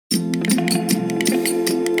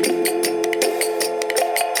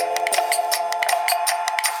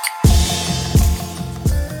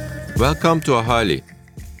Welcome to Ahali,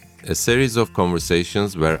 a series of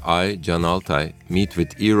conversations where I, Can Altay, meet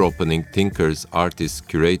with ear-opening thinkers, artists,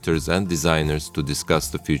 curators, and designers to discuss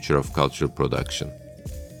the future of cultural production.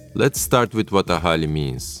 Let's start with what Ahali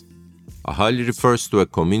means. Ahali refers to a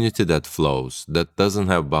community that flows, that doesn't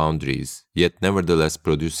have boundaries, yet nevertheless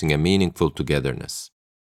producing a meaningful togetherness.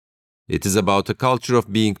 It is about a culture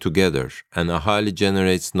of being together, and Ahali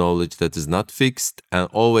generates knowledge that is not fixed and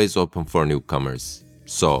always open for newcomers.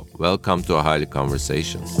 So, welcome to Ahali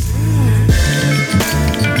Conversations.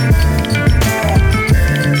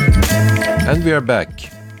 And we are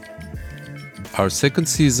back. Our second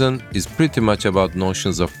season is pretty much about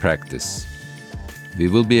notions of practice. We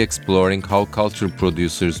will be exploring how cultural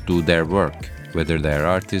producers do their work, whether they are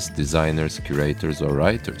artists, designers, curators, or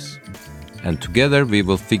writers. And together we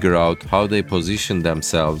will figure out how they position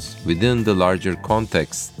themselves within the larger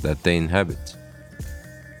context that they inhabit.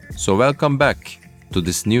 So welcome back to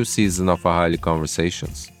this new season of Ahali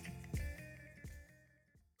Conversations.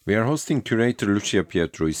 We are hosting curator Lucia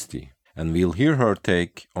Pietroisti, and we'll hear her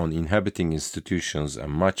take on inhabiting institutions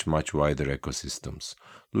and much wider ecosystems.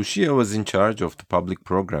 Lucia was in charge of the public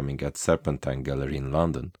programming at Serpentine Gallery in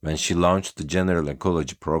London when she launched the General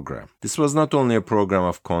Ecology program. This was not only a program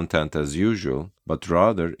of content as usual, but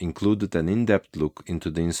rather included an in-depth look into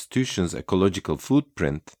the institution's ecological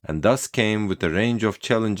footprint and thus came with a range of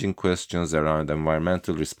challenging questions around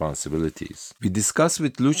environmental responsibilities. We discuss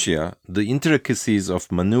with Lucia the intricacies of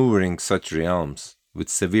maneuvering such realms with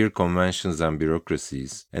severe conventions and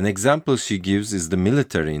bureaucracies. An example she gives is the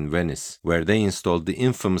military in Venice, where they installed the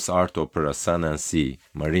infamous art opera Sun and Sea,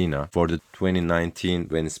 Marina, for the 2019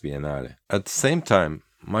 Venice Biennale. At the same time,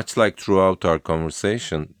 much like throughout our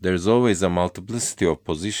conversation, there is always a multiplicity of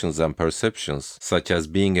positions and perceptions, such as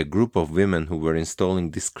being a group of women who were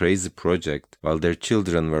installing this crazy project while their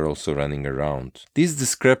children were also running around. These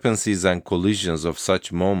discrepancies and collisions of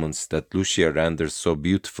such moments that Lucia renders so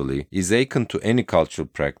beautifully is akin to any cultural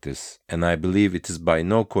practice, and I believe it is by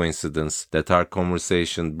no coincidence that our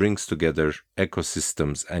conversation brings together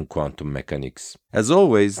ecosystems and quantum mechanics. As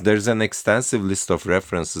always, there's an extensive list of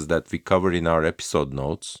references that we cover in our episode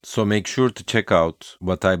notes, so make sure to check out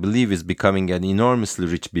what I believe is becoming an enormously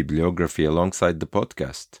rich bibliography alongside the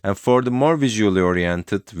podcast. And for the more visually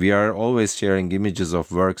oriented, we are always sharing images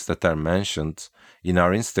of works that are mentioned in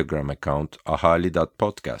our Instagram account,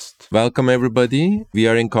 ahali.podcast. Welcome everybody. We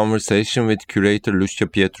are in conversation with curator Lucia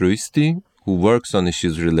Pietroisti, who works on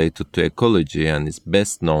issues related to ecology and is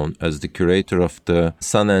best known as the curator of the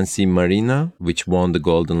Sun and Sea Marina, which won the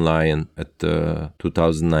Golden Lion at the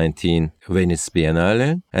 2019 Venice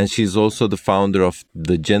Biennale. And she's also the founder of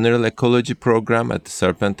the General Ecology program at the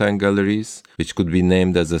Serpentine Galleries, which could be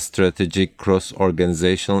named as a strategic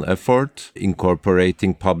cross-organizational effort,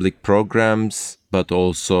 incorporating public programs, but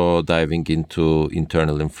also diving into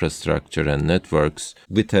internal infrastructure and networks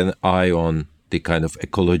with an eye on the kind of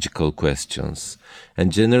ecological questions. And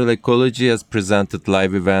General Ecology has presented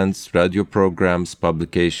live events, radio programs,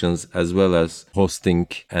 publications, as well as hosting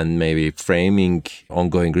and maybe framing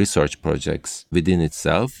ongoing research projects within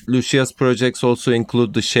itself. Lucia's projects also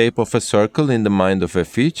include The Shape of a Circle in the Mind of a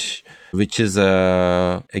Fish, which is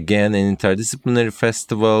again an interdisciplinary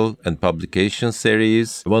festival and publication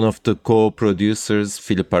series. One of the co-producers,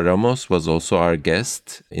 Filipa Ramos, was also our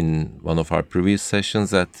guest in one of our previous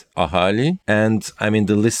sessions at Ahali. And I mean,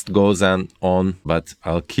 the list goes on, but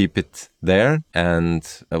I'll keep it there. And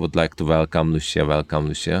I would like to welcome Lucia. Welcome,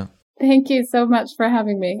 Lucia. Thank you so much for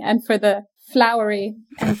having me and for the flowery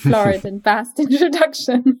and florid and vast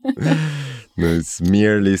introduction. No, it's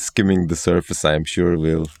merely skimming the surface. I'm sure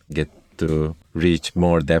we'll get to reach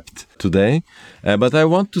more depth today. But I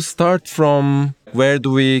want to start from where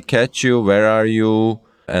do we catch you? Where are you?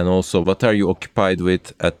 And also, what are you occupied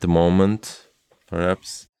with at the moment,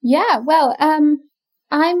 perhaps? Yeah, well,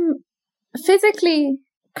 I'm physically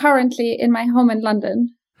currently in my home in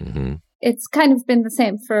London. Mm-hmm. It's kind of been the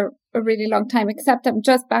same for a really long time, except I'm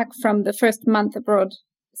just back from the first month abroad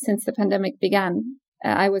since the pandemic began.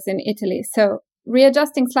 I was in Italy. So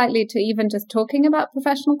readjusting slightly to even just talking about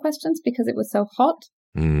professional questions because it was so hot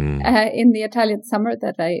in the Italian summer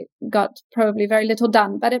that I got probably very little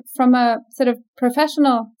done. But from a sort of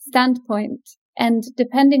professional standpoint, and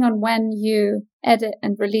depending on when you edit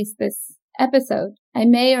and release this episode, I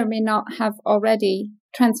may or may not have already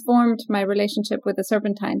transformed my relationship with the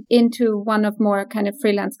Serpentine into one of more kind of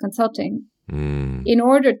freelance consulting in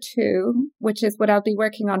order to, which is what I'll be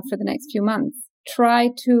working on for the next few months, try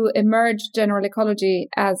to emerge General Ecology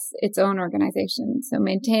as its own organization. So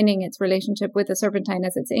maintaining its relationship with the Serpentine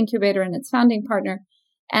as its incubator and its founding partner,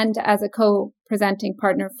 and as a co-presenting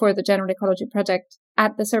partner for the General Ecology Project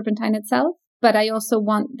at the Serpentine itself. But I also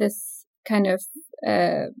want this kind of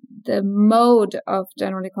the mode of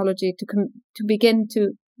general ecology to begin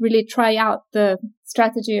to really try out the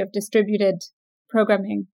strategy of distributed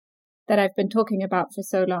programming that I've been talking about for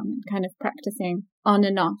so long and kind of practicing on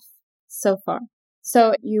and off so far.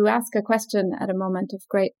 So you ask a question at a moment of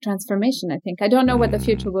great transformation, I think. I don't know what the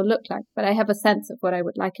future will look like, but I have a sense of where I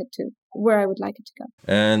would like it to go.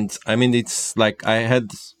 And I mean, it's like I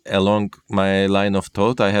had along my line of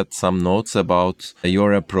thought, I had some notes about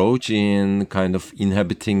your approach in kind of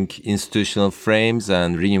inhabiting institutional frames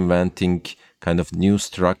and reinventing kind of new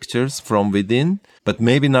structures from within. But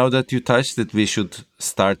maybe now that you touched it, we should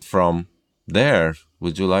start from there.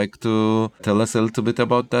 Would you like to tell us a little bit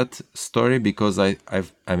about that story? Because I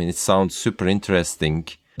mean, it sounds super interesting,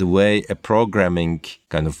 the way a programming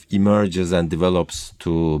kind of emerges and develops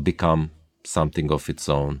to become something of its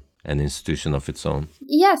own, an institution of its own.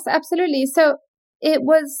 Yes, absolutely. So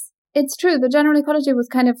it's true. The general ecology was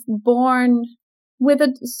kind of born with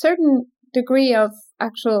a certain degree of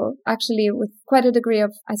actually with quite a degree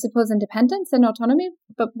of, I suppose, independence and autonomy,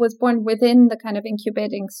 but was born within the kind of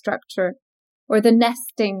incubating structure or the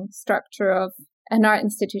nesting structure of an art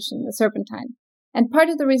institution, the Serpentine. And part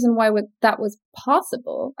of the reason why that was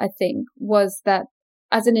possible, I think, was that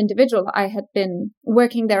as an individual, I had been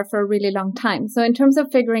working there for a really long time. So in terms of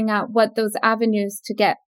figuring out what those avenues to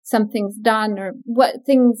get some things done or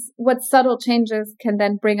what subtle changes can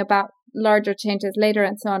then bring about larger changes later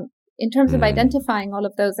and so on, in terms of identifying all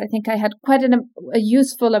of those, I think I had quite a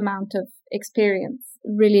useful amount of experience,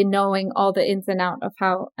 really knowing all the ins and outs of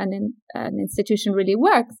how an institution really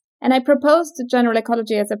works. And I proposed general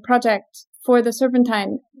ecology as a project for the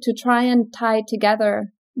Serpentine to try and tie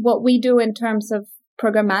together what we do in terms of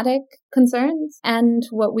programmatic concerns and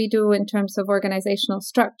what we do in terms of organizational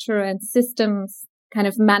structure and systems, kind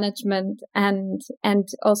of management and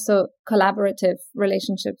also collaborative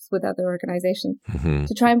relationships with other organizations,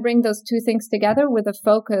 to try and bring those two things together with a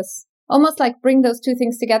focus, almost like bring those two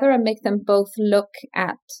things together and make them both look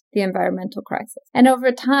at the environmental crisis. And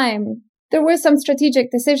over time, there were some strategic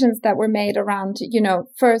decisions that were made around,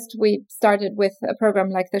 first we started with a program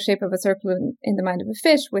like The Shape of a Circle in the Mind of a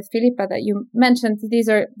Fish with Filippa that you mentioned. These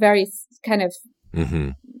are very kind of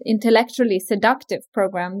intellectually seductive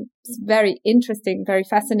programs, very interesting, very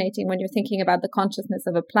fascinating when you're thinking about the consciousness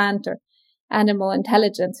of a plant or animal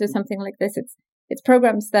intelligence or something like this. It's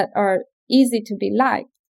programs that are easy to be liked.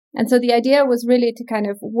 And so the idea was really to kind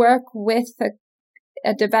of work with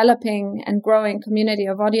a developing and growing community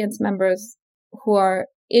of audience members who are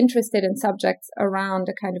interested in subjects around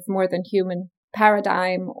a kind of more than human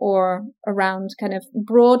paradigm or around kind of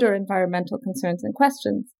broader environmental concerns and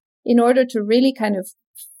questions in order to really kind of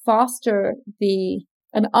foster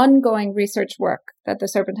an ongoing research work that the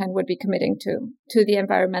Serpentine would be committing to the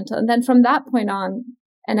environmental. And then from that point on,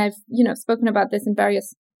 and I've, spoken about this in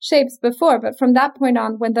various shapes before, but from that point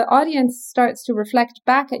on, when the audience starts to reflect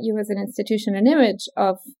back at you as an institution, an image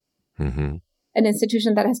of an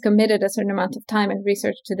institution that has committed a certain amount of time and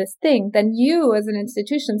research to this thing, then you as an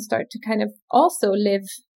institution start to kind of also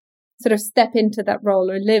sort of step into that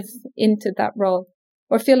role or live into that role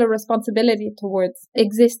or feel a responsibility towards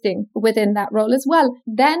existing within that role as well,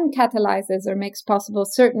 then catalyzes or makes possible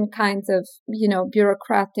certain kinds of,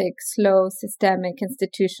 bureaucratic, slow, systemic,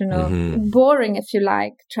 institutional, boring, if you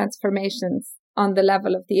like, transformations on the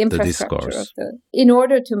level of the infrastructure in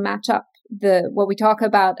order to match up what we talk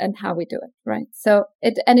about and how we do it, right? So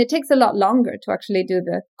it takes a lot longer to actually do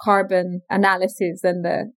the carbon analysis and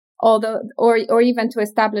or even to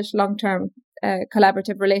establish long-term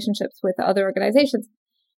collaborative relationships with other organizations.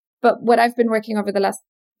 But what I've been working over the last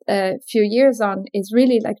few years on is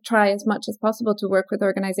really like try as much as possible to work with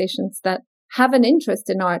organizations that have an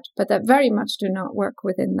interest in art, but that very much do not work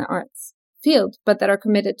within the arts field, but that are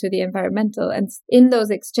committed to the environmental. And in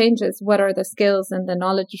those exchanges, what are the skills and the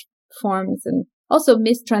knowledge forms and also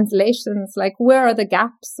mistranslations? Like where are the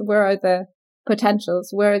gaps? Where are the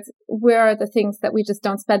potentials? Where are the things that we just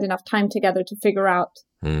don't spend enough time together to figure out?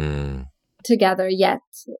 Together yet.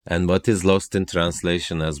 And what is lost in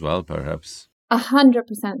translation as well, perhaps? 100%.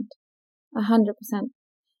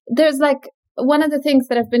 There's like one of the things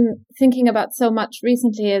that I've been thinking about so much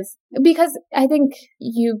recently is because I think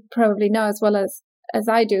you probably know as well as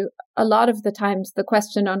I do, a lot of the times the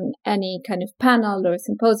question on any kind of panel or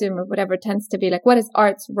symposium or whatever tends to be like, what is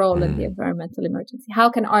art's role in the environmental emergency? How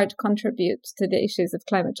can art contribute to the issues of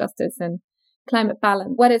climate justice and climate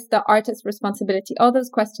balance? What is the artist's responsibility? All those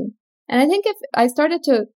questions. And I think if I started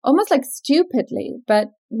to almost like stupidly, but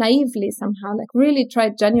naively somehow, like really try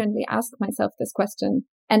genuinely ask myself this question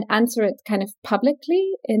and answer it kind of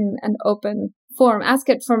publicly in an open forum. Ask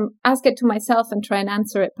it to myself and try and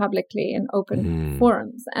answer it publicly in open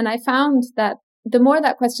forums. And I found that the more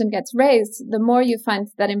that question gets raised, the more you find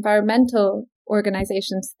that environmental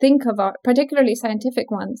organizations think of art, particularly scientific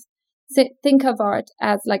ones, think of art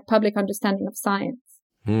as like public understanding of science.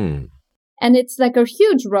 And it's like a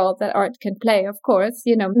huge role that art can play, of course,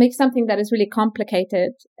 make something that is really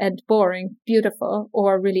complicated and boring, beautiful,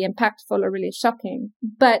 or really impactful or really shocking.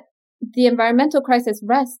 But the environmental crisis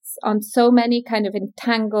rests on so many kind of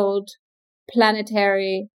entangled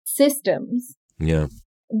planetary systems. Yeah.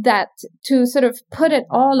 That to sort of put it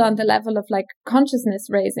all on the level of like consciousness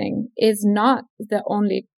raising is not the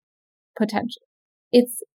only potential.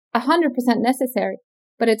 It's 100% necessary,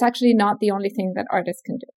 but it's actually not the only thing that artists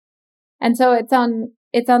can do. And so it's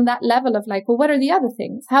on that level of like, well, what are the other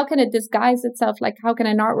things? How can it disguise itself? Like, how can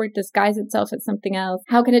an artwork disguise itself as something else?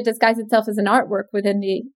 How can it disguise itself as an artwork within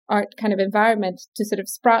the art kind of environment to sort of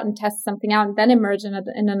sprout and test something out and then emerge in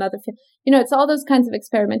another field? It's all those kinds of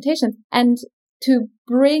experimentations. And to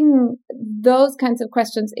bring those kinds of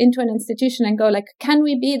questions into an institution and go like, can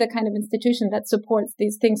we be the kind of institution that supports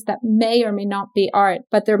these things that may or may not be art,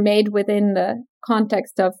 but they're made within the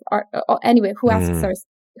context of art? Anyway, who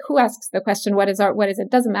asks the question, what is art? What is it?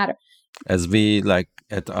 Doesn't matter. As we like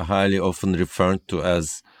at Ahali often referred to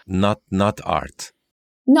as not art.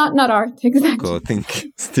 Not art, exactly. Go think,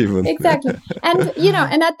 Stephen. Exactly. And,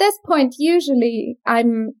 and at this point, usually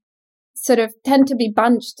I'm sort of tend to be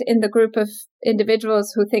bunched in the group of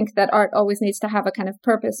individuals who think that art always needs to have a kind of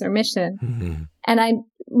purpose or mission. And I'm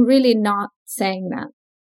really not saying that.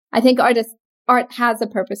 I think art has a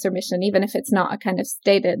purpose or mission, even if it's not a kind of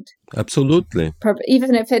stated. Absolutely.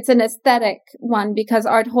 Even if it's an aesthetic one, because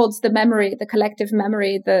art holds the memory, the collective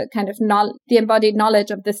memory, the kind of the embodied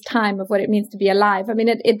knowledge of this time of what it means to be alive. I mean,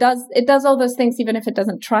 it does all those things, even if it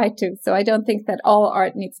doesn't try to. So I don't think that all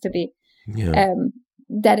art needs to be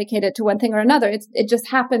dedicated to one thing or another. It just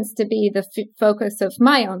happens to be the focus of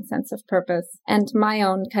my own sense of purpose and my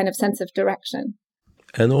own kind of sense of direction.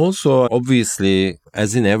 And also, obviously,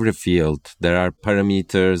 as in every field, there are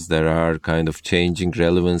parameters, there are kind of changing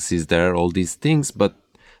relevancies, there are all these things, but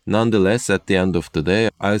nonetheless, at the end of the day,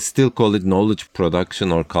 I still call it knowledge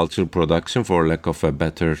production or cultural production, for lack of a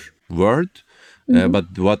better word.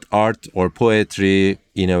 But what art or poetry,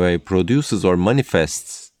 in a way, produces or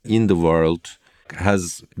manifests in the world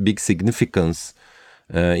has big significance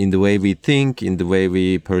in the way we think, in the way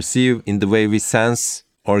we perceive, in the way we sense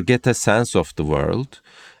or get a sense of the world.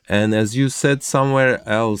 And as you said somewhere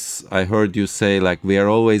else, I heard you say like we are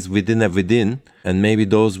always within a within, and maybe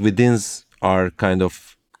those withins are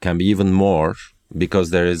can be even more, because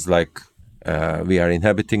there is like we are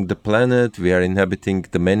inhabiting the planet, we are inhabiting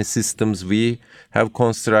the many systems we have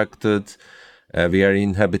constructed, we are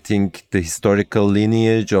inhabiting the historical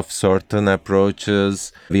lineage of certain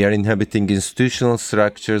approaches, we are inhabiting institutional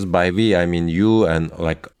structures. By we, I mean you and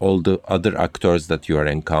like all the other actors that you are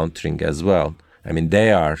encountering as well. I mean,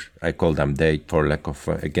 I call them they for lack of,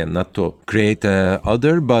 again, not to create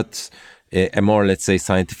other, but a more, let's say,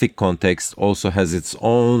 scientific context also has its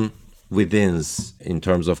own withins in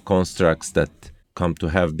terms of constructs that come to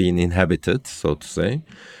have been inhabited, so to say.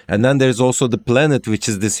 And then there's also the planet, which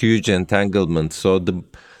is this huge entanglement. So the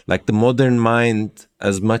modern mind,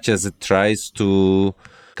 as much as it tries to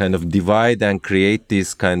kind of divide and create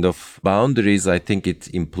these kind of boundaries, I think it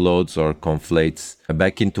implodes or conflates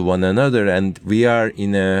back into one another. And we are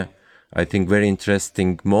in a, I think, very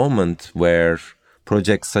interesting moment where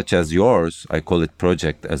projects such as yours, I call it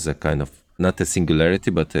project as a kind of, not a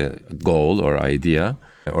singularity, but a goal or idea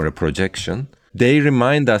or a projection. They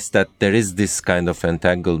remind us that there is this kind of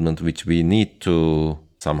entanglement which we need to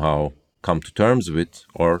somehow come to terms with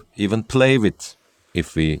or even play with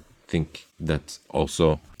if we think that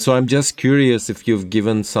also. So I'm just curious if you've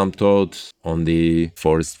given some thought on the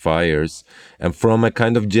forest fires, and from a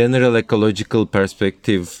kind of general ecological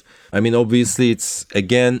perspective. I mean, obviously it's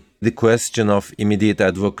again the question of immediate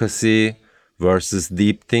advocacy versus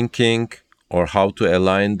deep thinking, or how to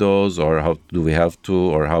align those, or how do we have to,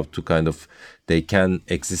 or how to kind of, they can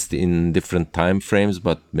exist in different time frames,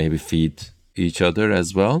 but maybe feed each other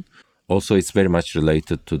as well. Also, it's very much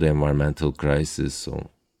related to the environmental crisis. So.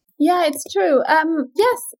 Yeah, it's true.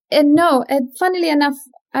 Yes and no. And funnily enough,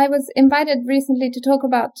 I was invited recently to talk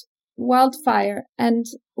about wildfire and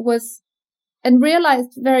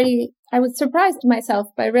realized I was surprised myself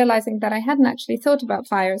by realizing that I hadn't actually thought about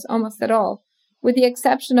fires almost at all, with the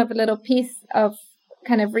exception of a little piece of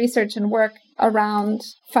kind of research and work around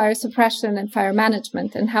fire suppression and fire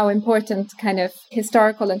management, and how important kind of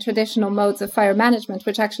historical and traditional modes of fire management,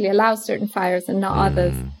 which actually allow certain fires and not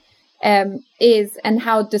others, is, and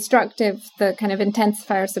how destructive the kind of intense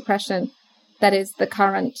fire suppression that is the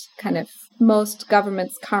current kind of most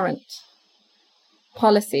governments' current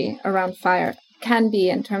policy around fire can be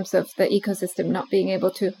in terms of the ecosystem not being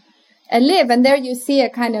able to live. And there you see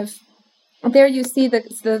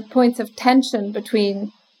the points of tension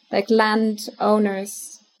between like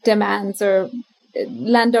landowners' demands or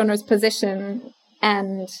landowners' position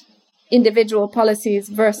and individual policies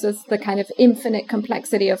versus the kind of infinite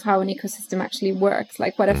complexity of how an ecosystem actually works,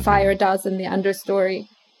 like what a fire does in the understory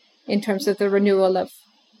in terms of the renewal of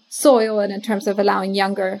soil and in terms of allowing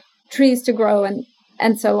younger trees to grow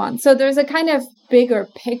and so on. So there's a kind of bigger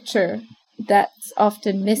picture that's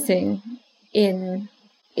often missing in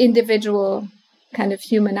individual kind of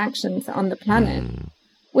human actions on the planet,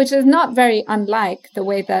 which is not very unlike the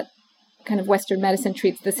way that kind of Western medicine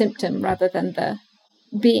treats the symptom rather than the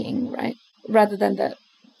being, right? Rather than the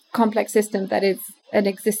complex system that is an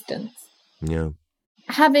existence. Yeah.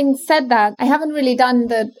 Having said that, I haven't really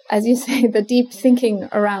done as you say, the deep thinking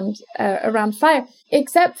around fire,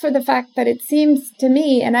 except for the fact that it seems to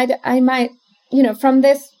me, and I might, from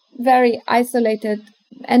this very isolated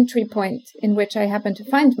entry point in which I happen to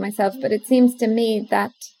find myself, but it seems to me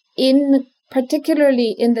that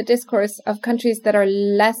particularly in the discourse of countries that are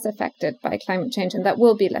less affected by climate change and that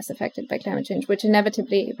will be less affected by climate change, which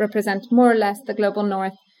inevitably represent more or less the global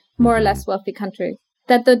north, more or less wealthy countries,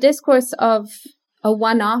 that the discourse of a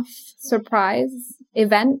one-off surprise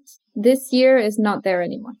event this year is not there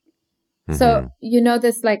anymore. So,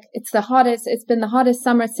 it's been the hottest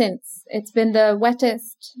summer since, it's been the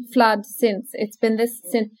wettest flood since, it's been this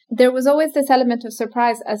since. There was always this element of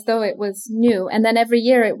surprise as though it was new. And then every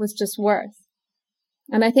year it was just worse.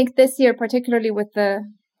 And I think this year, particularly with the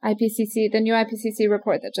new IPCC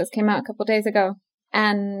report that just came out a couple of days ago,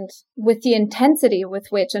 and with the intensity with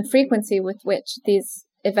which and frequency with which these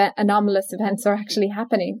anomalous events are actually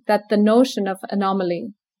happening, that the notion of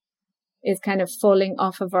anomaly is kind of falling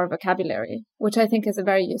off of our vocabulary, which I think is a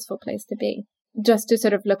very useful place to be, just to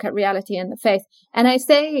sort of look at reality in the face. And I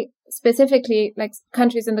say specifically like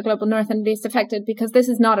countries in the global north and least affected, because this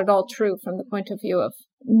is not at all true from the point of view of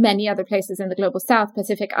many other places in the global south,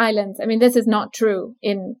 Pacific Islands. I mean, this is not true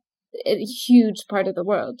in a huge part of the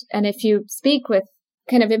world. And if you speak with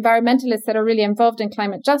kind of environmentalists that are really involved in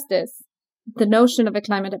climate justice, the notion of a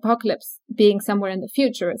climate apocalypse being somewhere in the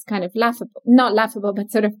future is kind of not laughable, but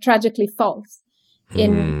sort of tragically false,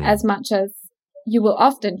 in as much as you will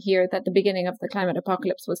often hear that the beginning of the climate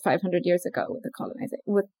apocalypse was 500 years ago with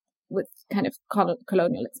the with kind of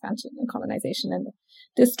colonial expansion and colonization and the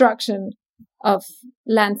destruction of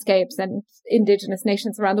landscapes and indigenous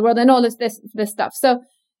nations around the world and all of this stuff.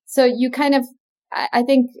 So you kind of, I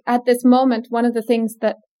think at this moment, one of the things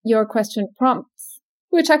that your question prompts,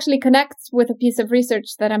 which actually connects with a piece of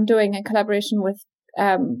research that I'm doing in collaboration with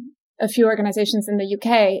a few organizations in the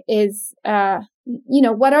UK, is,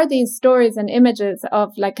 what are these stories and images of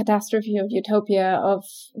like catastrophe, of utopia, of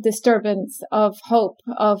disturbance, of hope,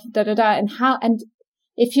 of and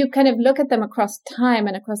if you kind of look at them across time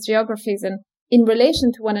and across geographies and in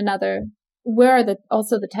relation to one another, where are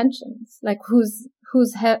also the tensions? Like whose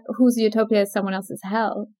utopia is someone else's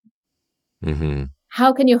hell? Mm-hmm.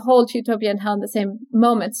 How can you hold utopia and hell in the same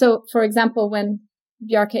moment? So, for example, when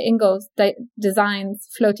Bjarke Ingels designs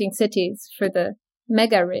floating cities for the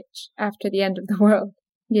mega rich after the end of the world,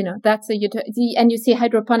 that's a utopia. And you see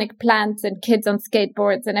hydroponic plants and kids on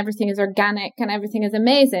skateboards and everything is organic and everything is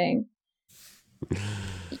amazing.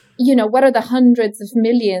 What are the hundreds of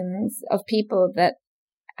millions of people that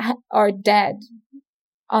are dead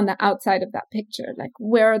on the outside of that picture? Like,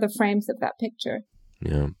 where are the frames of that picture?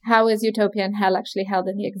 Yeah. How is utopia and hell actually held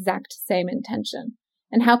in the exact same intention?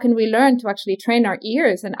 And how can we learn to actually train our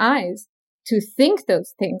ears and eyes to think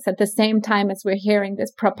those things at the same time as we're hearing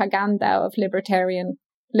this propaganda of libertarian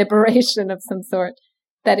liberation of some sort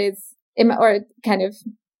that is, or kind of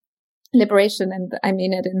liberation, and I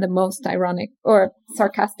mean it in the most ironic or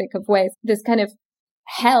sarcastic of ways, this kind of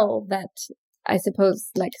hell that I suppose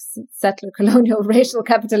like settler colonial racial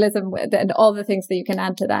capitalism and all the things that you can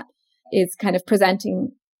add to that is kind of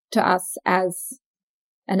presenting to us as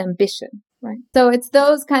an ambition, right? So it's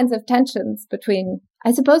those kinds of tensions between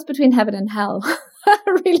heaven and hell,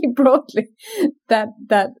 really broadly,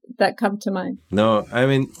 that come to mind. No, I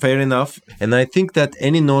mean, fair enough. And I think that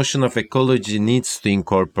any notion of ecology needs to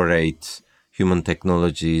incorporate human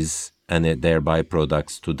technologies and their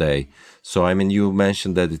byproducts today. So, I mean, you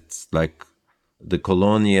mentioned that it's like the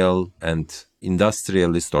colonial and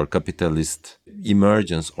industrialist or capitalist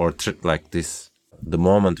emergence or like this, the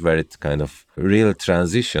moment where it kind of really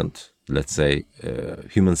transitioned, let's say,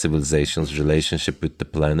 human civilization's relationship with the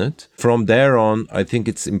planet. From there on, I think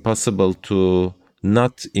it's impossible to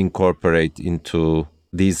not incorporate into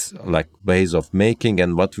these like ways of making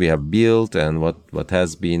and what we have built and what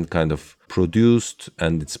has been kind of produced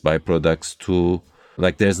and its byproducts to,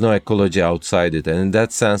 like, there's no ecology outside it. And in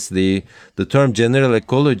that sense, the term general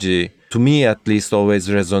ecology, to me at least, always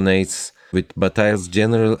resonates with Bataille's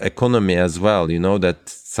general economy as well, you know, that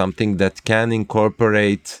something that can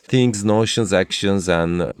incorporate things, notions, actions,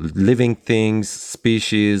 and living things,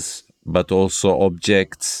 species, but also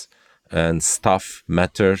objects and stuff,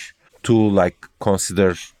 matter, to like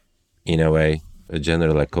consider, in a way, a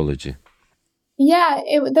general ecology. Yeah,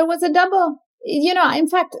 there was a double, you know, in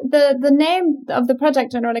fact, the name of the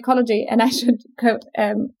project, General Ecology, and I should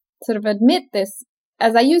sort of admit this,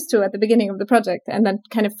 as I used to at the beginning of the project, and then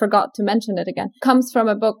kind of forgot to mention it again, comes from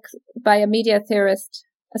a book by a media theorist,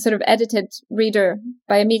 a sort of edited reader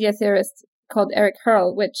by a media theorist called Eric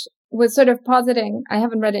Hurl, which was sort of positing, I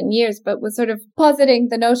haven't read it in years, but was sort of positing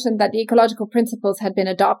the notion that the ecological principles had been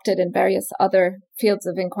adopted in various other fields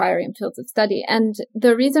of inquiry and fields of study. And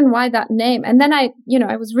the reason why that name, and then I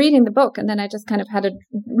was reading the book, and then I just kind of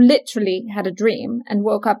literally had a dream and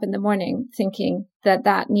woke up in the morning thinking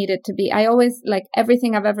that needed to be, I always, like,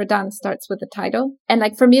 everything I've ever done starts with the title. And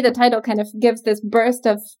like, for me, the title kind of gives this burst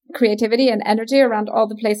of creativity and energy around all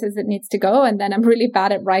the places it needs to go. And then I'm really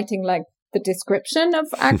bad at writing like the description of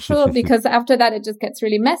actual, because after that it just gets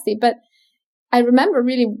really messy. But I remember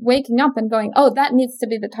really waking up and going, oh, that needs to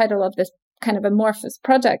be the title of this kind of amorphous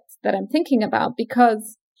project that I'm thinking about,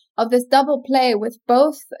 because of this double play with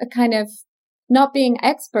both a kind of not being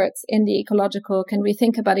experts in the ecological, can we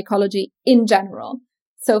think about ecology in general?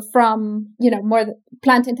 So from, you know, more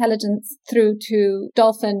plant intelligence through to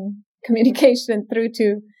dolphin communication, through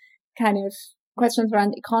to kind of questions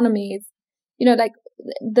around economies, you know, like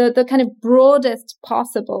the kind of broadest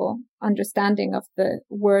possible understanding of the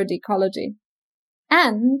word ecology.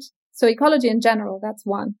 And so ecology in general, that's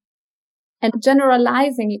one. And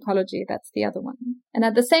generalizing ecology, that's the other one. And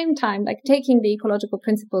at the same time, like taking the ecological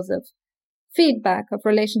principles of feedback, of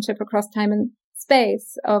relationship across time and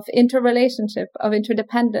space, of interrelationship, of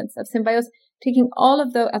interdependence, of symbiosis, taking all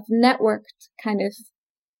of the, of networked kind of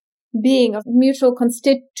being, of mutual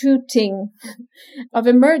constituting, of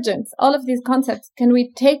emergence, all of these concepts, can we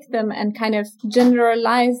take them and kind of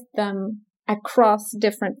generalize them across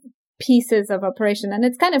different pieces of operation? And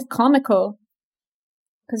it's kind of comical,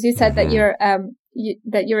 because you said that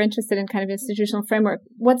you're interested in kind of institutional framework.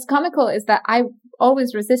 What's comical is that I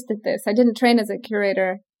always resisted this. I didn't train as a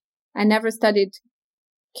curator. I never studied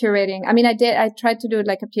curating. I mean, I tried to do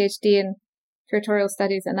like a PhD in curatorial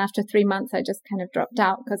studies, and after 3 months I just kind of dropped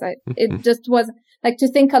out, because it just was like, to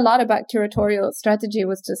think a lot about curatorial strategy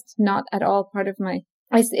was just not at all part of my,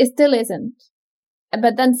 it still isn't.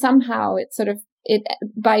 But then somehow it sort of,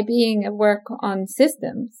 by being a work on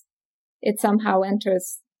systems, it somehow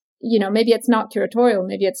enters, you know, maybe it's not curatorial,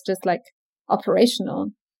 maybe it's just like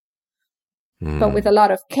operational, but with a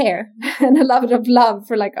lot of care and a lot of love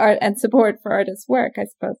for like art and support for artists' work, I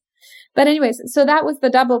suppose. But anyways, so that was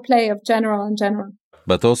the double play of general and general.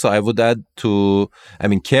 But also I would add to, I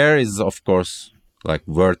mean, care is of course like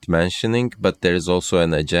worth mentioning, but there is also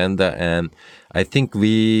an agenda. And I think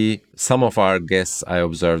some of our guests, I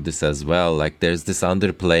observed this as well, like there's this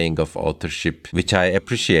underplaying of authorship, which I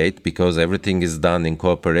appreciate because everything is done in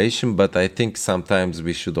cooperation. But I think sometimes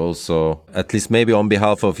we should also, at least maybe on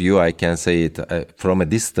behalf of you, I can say it from a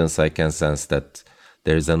distance, I can sense that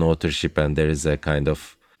there is an authorship and there is a kind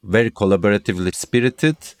of very collaboratively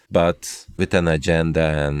spirited, but with an agenda.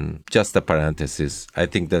 And just a parenthesis, I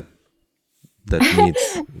think that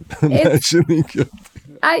needs mentioning.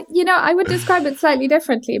 I would describe it slightly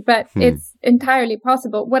differently, but it's entirely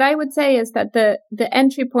possible. What I would say is that the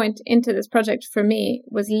entry point into this project for me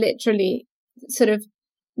was literally sort of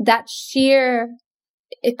that sheer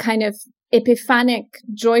kind of epiphanic,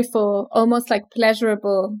 joyful, almost like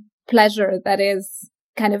pleasurable pleasure that is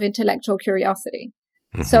kind of intellectual curiosity.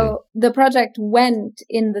 Mm-hmm. So the project went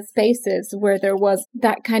in the spaces where there was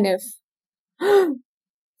that kind of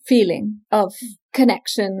feeling of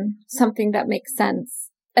connection, something that makes sense.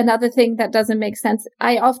 Another thing that doesn't make sense,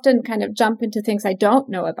 I often kind of jump into things I don't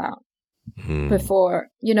know about before.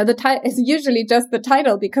 You know, it's usually just the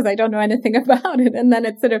title because I don't know anything about it. And then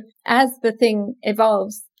it's sort of, as the thing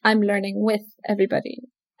evolves, I'm learning with everybody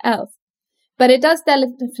else. But it does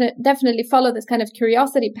definitely follow this kind of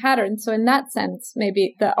curiosity pattern. So in that sense,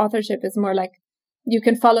 maybe the authorship is more like you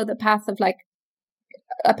can follow the path of like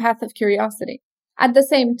a path of curiosity. At the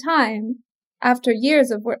same time, after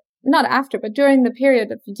years of work, not after, but during the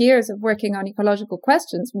period of years of working on ecological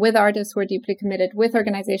questions with artists who are deeply committed, with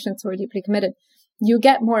organizations who are deeply committed, you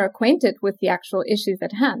get more acquainted with the actual issues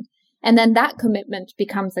at hand. And then that commitment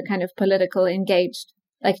becomes a kind of political, engaged,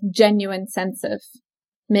 like genuine sense of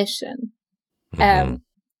mission,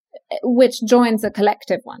 which joins a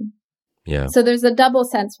collective one. Yeah. So there's a double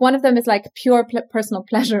sense. One of them is like pure personal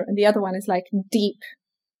pleasure, and the other one is like deep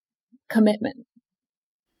commitment.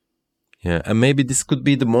 Yeah, and maybe this could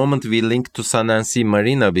be the moment we link to Sanansi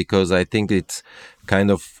Marina, because I think it's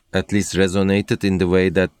kind of at least resonated in the way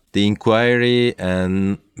that the inquiry,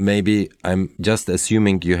 and maybe I'm just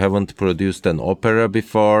assuming you haven't produced an opera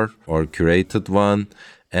before or curated one.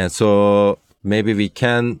 And so maybe we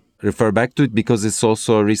can refer back to it because it's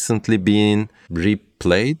also recently been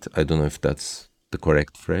replayed. I don't know if that's the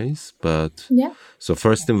correct phrase, but yeah. So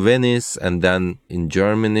first in Venice and then in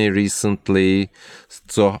Germany recently.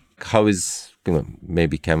 So how is,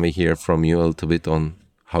 maybe can we hear from you a little bit on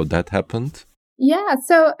how that happened? Yeah,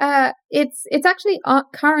 so it's actually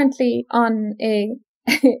currently on a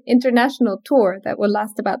international tour that will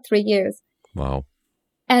last about 3 years. Wow.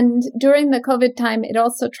 And during the COVID time, it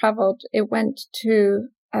also traveled. It went to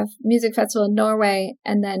a music festival in Norway,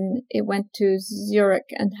 and then it went to Zurich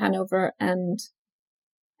and Hanover, and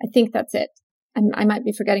I think that's it. I might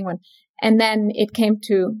be forgetting one. And then it came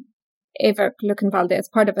to Ewerk Luckenwalde as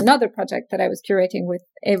part of another project that I was curating with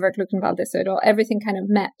Ewerk Luckenwalde. So everything kind of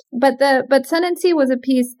met. But Sanansi was a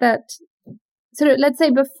piece that sort of, let's say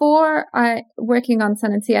before working on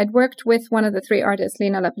Sanansi, I'd worked with one of the three artists,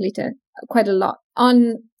 Lina Lapalite, quite a lot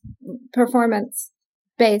on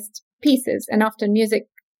performance-based pieces and often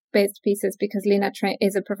music-based pieces because Lina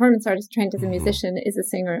is a performance artist trained as a musician, is a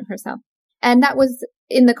singer herself. And that was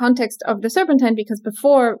in the context of the Serpentine, because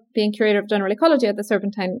before being curator of general ecology at the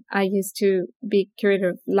Serpentine, I used to be curator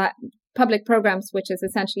of public programs, which is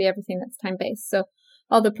essentially everything that's time-based. So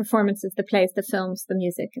all the performances, the plays, the films, the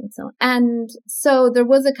music, and so on. And so there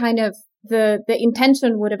was a kind of, the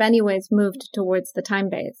intention would have anyways moved towards the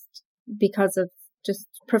time-based because of just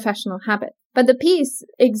professional habit. But the piece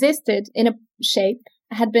existed in a shape,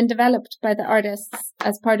 had been developed by the artists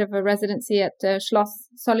as part of a residency at Schloss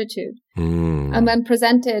Solitude, and then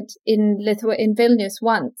presented in Vilnius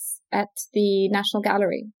once at the National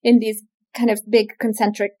Gallery in these kind of big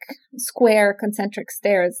concentric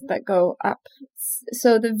stairs that go up.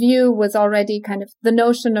 So the view was already kind of, the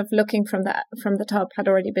notion of looking from the top had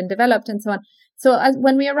already been developed and so on. So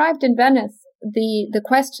when we arrived in Venice, the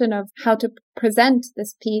question of how to present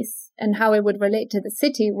this piece and how it would relate to the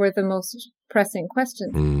city were the most pressing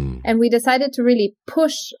questions. And we decided to really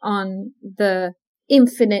push on the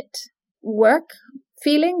infinite work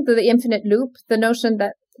feeling, the infinite loop, the notion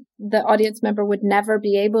that the audience member would never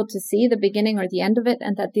be able to see the beginning or the end of it,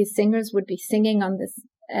 and that these singers would be singing on this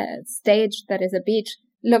stage that is a beach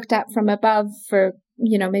looked at from above for,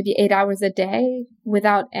 maybe 8 hours a day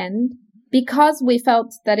without end, because we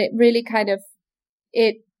felt that it really kind of,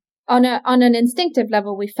 on an instinctive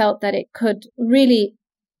level, we felt that it could really,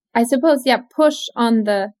 I suppose, push on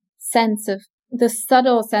the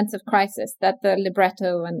subtle sense of crisis that the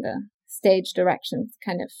libretto and the stage directions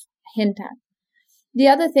kind of hint at. The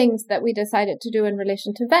other things that we decided to do in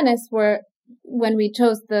relation to Venice were, when we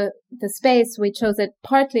chose the space, we chose it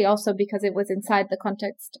partly also because it was inside the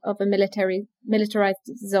context of a militarized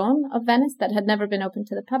zone of Venice that had never been open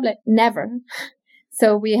to the public. Never.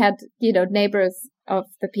 So we had, neighbors of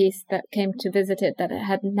the piece that came to visit it that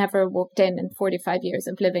had never walked in 45 years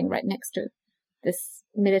of living right next to this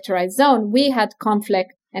militarized zone. We had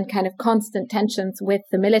conflict and kind of constant tensions with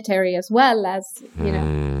the military as well as,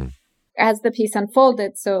 as the piece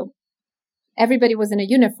unfolded. So everybody was in a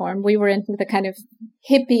uniform. We were in the kind of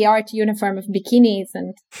hippie art uniform of bikinis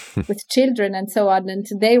and with children and so on. And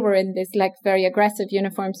they were in these like very aggressive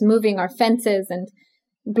uniforms, moving our fences and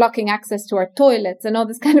blocking access to our toilets and all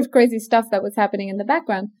this kind of crazy stuff that was happening in the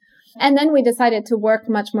background. And then we decided to work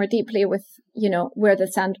much more deeply with, where the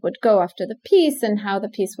sand would go after the piece and how the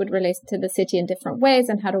piece would relate to the city in different ways,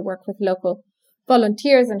 and how to work with local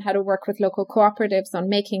volunteers and how to work with local cooperatives on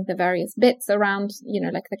making the various bits around,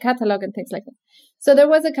 like the catalog and things like that. So there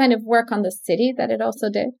was a kind of work on the city that it also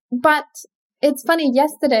did. But it's funny,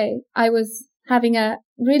 yesterday I was having a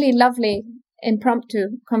really lovely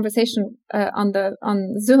impromptu conversation on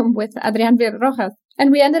Zoom with Adrián Villarrojas,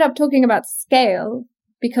 and we ended up talking about scale,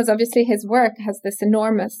 because obviously his work has this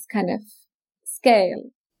enormous kind of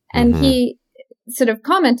scale. And he sort of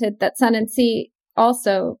commented that Sanansi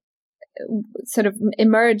also sort of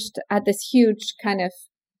emerged at this huge kind of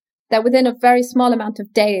that within a very small amount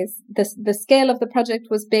of days, the scale of the project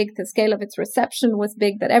was big, the scale of its reception was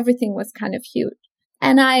big, that everything was kind of huge.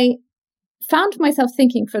 And I found myself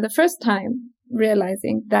thinking for the first time,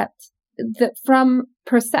 realizing that from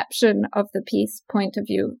perception of the piece point of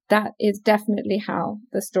view, that is definitely how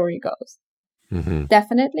the story goes. Mm-hmm.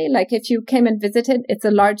 Definitely. Like if you came and visited, it's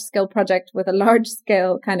a large scale project with a large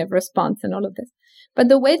scale kind of response and all of this. But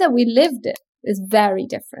the way that we lived it is very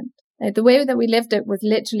different. The way that we lived it was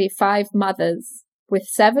literally 5 mothers with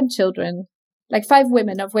 7 children, like 5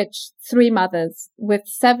 women, of which 3 mothers with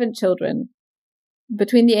 7 children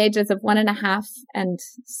between the ages of 1.5 and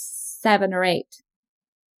 7 or 8,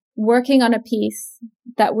 working on a piece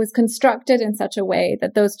that was constructed in such a way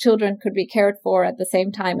that those children could be cared for at the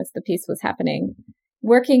same time as the piece was happening,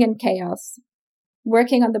 working in chaos,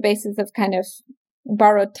 working on the basis of kind of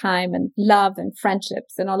borrowed time and love and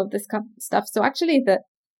friendships and all of this stuff. So actually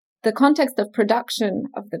the context of production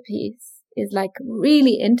of the piece is like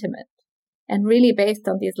really intimate and really based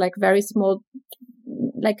on these like very small,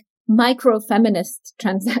 like micro-feminist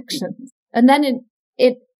transactions. And then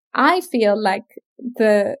I feel like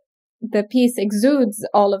the piece exudes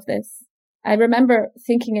all of this. I remember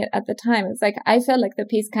thinking it at the time. It's like, I felt like the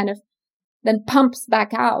piece kind of then pumps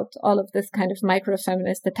back out all of this kind of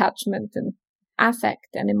micro-feminist attachment and affect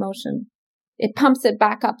and emotion. It pumps it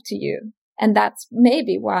back up to you. And that's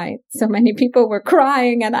maybe why so many people were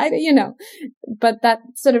crying and but that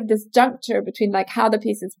sort of disjuncture between like how the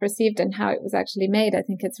piece is perceived and how it was actually made, I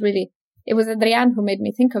think it was Adrian who made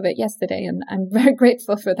me think of it yesterday. And I'm very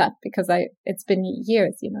grateful for that because it's been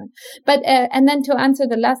years, But, and then to answer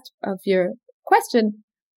the last of your question,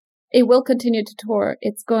 it will continue to tour.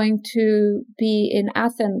 It's going to be in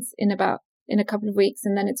Athens in a couple of weeks.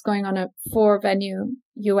 And then it's going on a 4-venue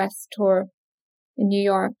US tour in New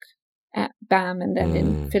York, at BAM, and then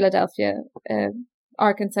in Philadelphia,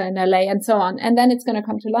 Arkansas, and LA, and so on. And then it's going to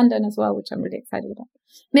come to London as well, which I'm really excited about.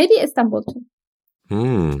 Maybe Istanbul too.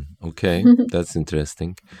 Okay, that's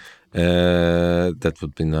interesting. That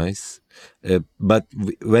would be nice. But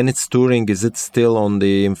when it's touring, is it still on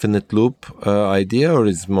the infinite loop idea, or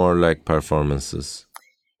is it more like performances?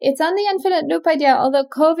 It's on the infinite loop idea, although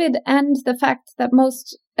COVID and the fact that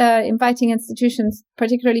most inviting institutions,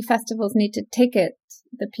 particularly festivals, need to ticket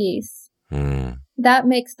the piece, that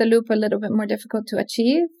makes the loop a little bit more difficult to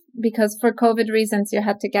achieve. Because for COVID reasons, you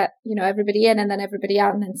had to get, everybody in and then everybody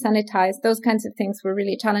out and then sanitize. Those kinds of things were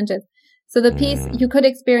really challenges. So the piece, you could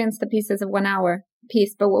experience the piece as a 1-hour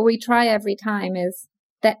piece. But what we try every time is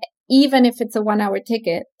that even if it's a 1-hour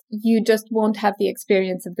ticket, you just won't have the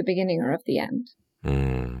experience of the beginning or of the end.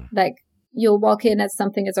 Like you'll walk in as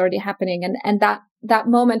something is already happening. And that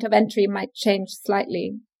moment of entry might change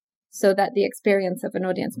slightly so that the experience of an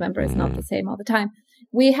audience member is not the same all the time.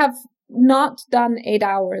 We have not done 8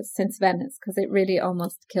 hours since Venice because it really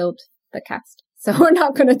almost killed the cast. So we're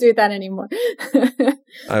not going to do that anymore.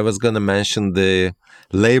 I was going to mention the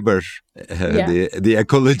labor, the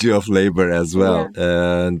ecology of labor as well.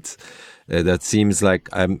 Yeah. And that seems like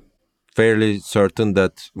I'm fairly certain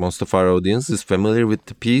that most of our audience is familiar with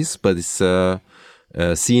the piece, but it's a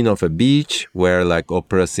scene of a beach where like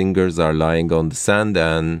opera singers are lying on the sand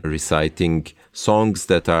and reciting songs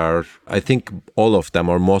that are, I think all of them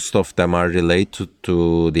or most of them are related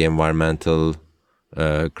to the environmental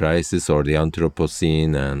crisis or the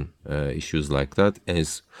Anthropocene and issues like that. And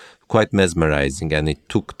it's quite mesmerizing and it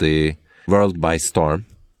took the world by storm,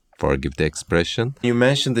 forgive the expression. You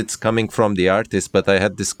mentioned it's coming from the artist, but I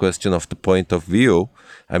had this question of the point of view.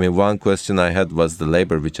 I mean, one question I had was the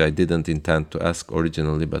labor, which I didn't intend to ask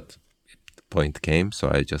originally, but the point came, so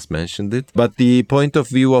I just mentioned it. But the point of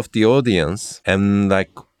view of the audience and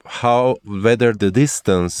like whether the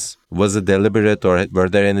distance was a deliberate or were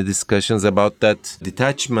there any discussions about that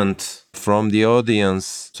detachment from the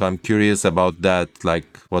audience? So I'm curious about that,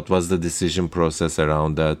 like what was the decision process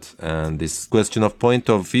around that? And this question of point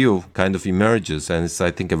of view kind of emerges, and it's, I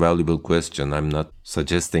think, a valuable question. I'm not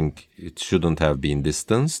suggesting it shouldn't have been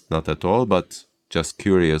distanced, not at all, but just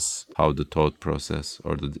curious how the thought process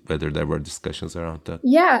or whether there were discussions around that.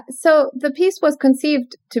 Yeah, so the piece was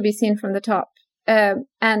conceived to be seen from the top.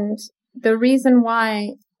 And the reason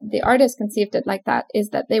why the artist conceived it like that is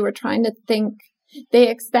that they were trying to think, they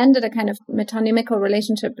extended a kind of metonymical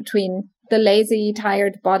relationship between the lazy,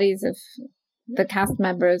 tired bodies of the cast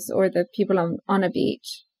members or the people on a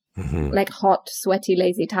beach, like hot, sweaty,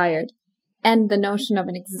 lazy, tired, and the notion of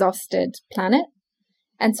an exhausted planet.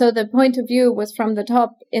 And so the point of view was from the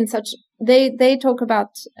top in such, they talk about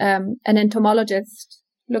an entomologist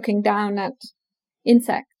looking down at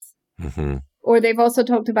insects. Or they've also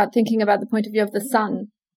talked about thinking about the point of view of the sun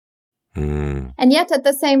And yet at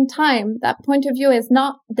the same time, that point of view is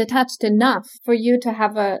not detached enough for you to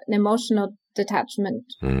have an emotional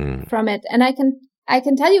detachment from it. And I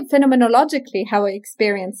can tell you phenomenologically how I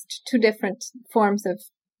experienced two different forms of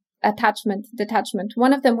attachment, detachment.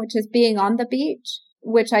 One of them, which is being on the beach,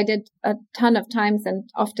 which I did a ton of times and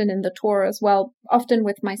often in the tour as well, often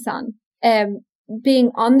with my son.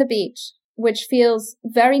 Being on the beach, which feels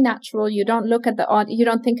very natural. You don't look at the audience. You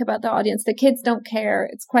don't think about the audience. The kids don't care.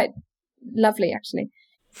 It's quite lovely, actually.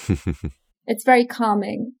 It's very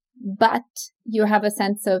calming, but you have a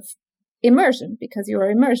sense of immersion because you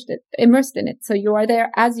are immersed in it. So you are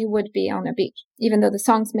there as you would be on a beach, even though the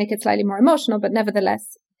songs make it slightly more emotional, but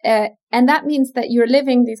nevertheless. And that means that you're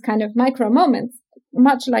living these kind of micro moments,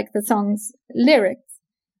 much like the song's lyrics.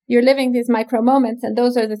 You're living these micro moments, and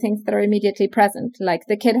those are the things that are immediately present. Like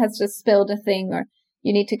the kid has just spilled a thing, or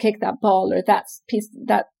you need to kick that ball, or that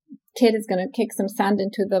kid is going to kick some sand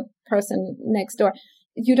into the person next door.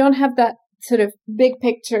 You don't have that sort of big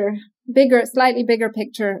picture, slightly bigger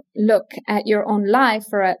picture look at your own life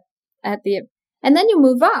or at the, and then you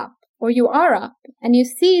move up, or you are up, and you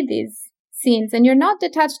see these scenes, and you're not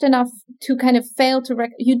detached enough to kind of fail to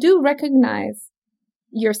you do recognize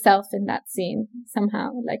yourself in that scene somehow.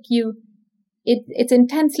 Like it's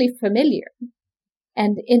intensely familiar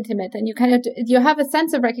and intimate, and you have a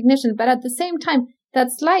sense of recognition, but at the same time,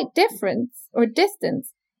 that slight difference or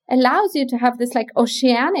distance allows you to have this like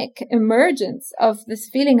oceanic emergence of this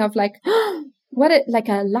feeling of like, like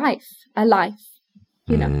a life,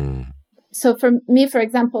 you know? So for me, for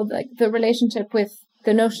example, like the relationship with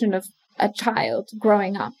the notion of a child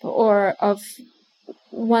growing up, or of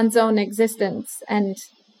one's own existence and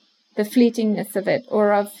the fleetingness of it,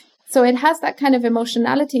 so it has that kind of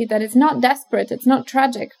emotionality that is not desperate, it's not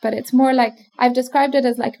tragic, but it's more like, I've described it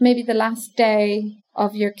as like maybe the last day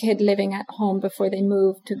of your kid living at home before they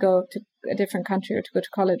move to go to a different country or to go to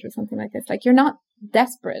college or something like this. Like you're not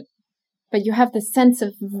desperate, but you have this sense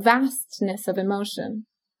of vastness of emotion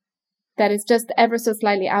that is just ever so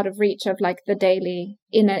slightly out of reach of like the daily,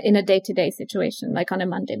 in a day-to-day situation, like on a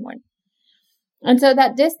Monday morning. And so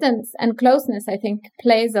that distance and closeness, I think,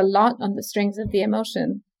 plays a lot on the strings of the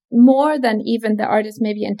emotion, more than even the artist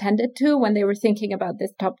maybe intended to when they were thinking about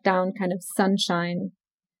this top-down kind of sunshine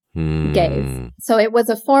gaze. So it was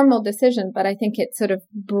a formal decision, but I think it sort of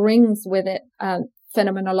brings with it a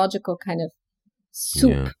phenomenological kind of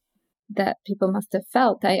soup that people must have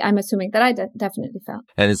felt. I'm assuming that I definitely felt.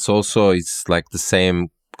 And it's like the same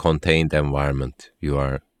contained environment. You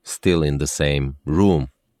are still in the same room,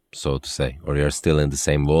 so to say, or you're still in the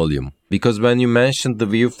same volume. Because when you mentioned the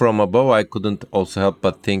view from above, I couldn't also help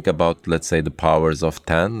but think about, let's say, The Powers of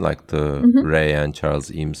 10, like the Ray and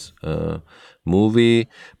Charles Eames movie,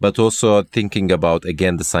 but also thinking about,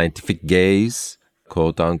 again, the scientific gaze,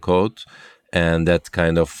 quote unquote, and that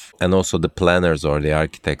kind of, and also the planners or the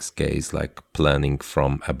architect's gaze, like planning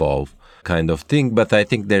from above kind of thing. But I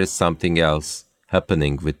think there is something else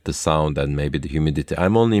happening with the sound and maybe the humidity.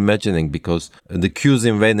 I'm only imagining because the queues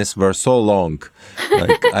in Venice were so long,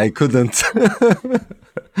 like I couldn't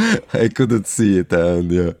see it.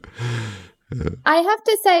 And I have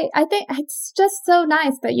to say, I think it's just so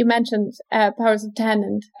nice that you mentioned Powers of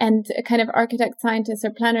 10 and a kind of architect, scientist,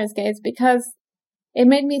 or planner's gaze, because it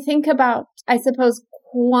made me think about, I suppose,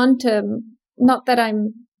 quantum. Not that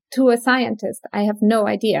I'm too a scientist. I have no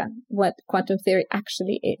idea what quantum theory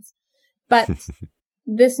actually is. But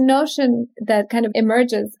this notion that kind of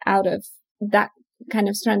emerges out of that kind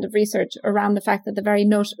of strand of research around the fact that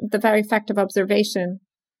the very fact of observation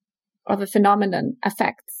of a phenomenon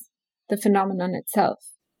affects the phenomenon itself,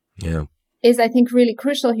 is, I think, really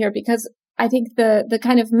crucial here, because I think the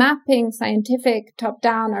kind of mapping, scientific,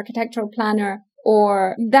 top-down, architectural planner,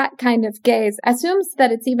 or that kind of gaze assumes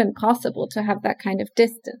that it's even possible to have that kind of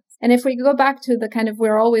distance. And if we go back to the kind of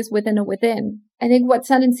we're always within a within, I think what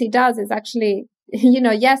Sun and Sea does is actually,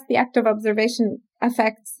 yes, the act of observation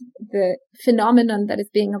affects the phenomenon that is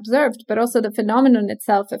being observed, but also the phenomenon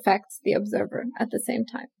itself affects the observer at the same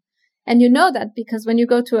time. And you know that because when you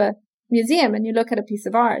go to a museum and you look at a piece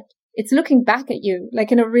of art, it's looking back at you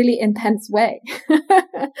like in a really intense way.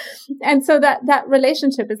 And so that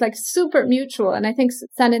relationship is like super mutual. And I think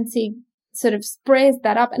Sun and Sea sort of sprays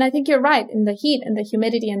that up. And I think you're right in the heat and the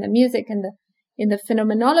humidity and the music and in the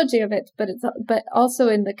phenomenology of it, but also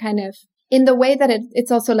in the kind of, in the way that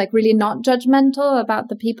it's also like really not judgmental about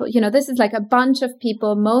the people. This is like a bunch of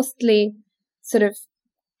people, mostly sort of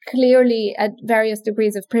clearly at various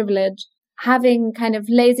degrees of privilege, having kind of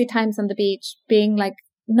lazy times on the beach, being like,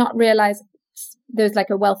 not realize there's like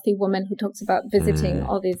a wealthy woman who talks about visiting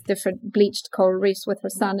all these different bleached coral reefs with her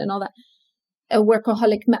son and all that. a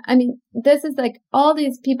workaholic man. I mean, this is like all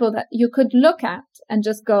these people that you could look at and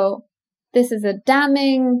just go, this is a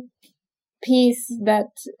damning piece that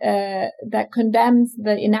condemns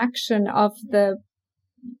the inaction of the,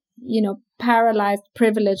 paralyzed,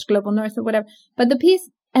 privileged global north or whatever. But the piece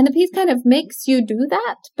kind of makes you do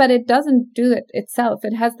that, but it doesn't do it itself.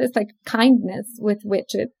 It has this like kindness with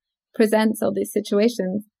which it presents all these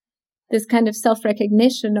situations, this kind of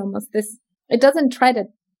self-recognition, almost this, it doesn't try to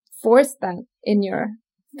force that in your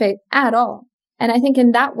face at all. And I think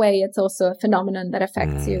in that way, it's also a phenomenon that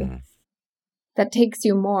affects you, that takes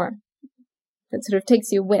you more, that sort of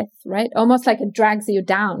takes you with, right? Almost like it drags you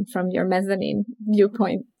down from your mezzanine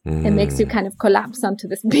viewpoint. It makes you kind of collapse onto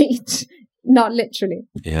this beach, not literally.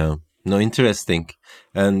 Yeah, no, interesting.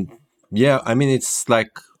 And yeah, I mean, it's like,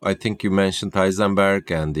 I think you mentioned Heisenberg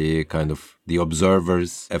and the kind of the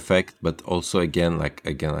observer's effect, but also again,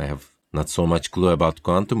 I have not so much clue about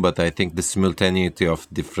quantum, but I think the simultaneity of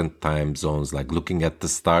different time zones, like looking at the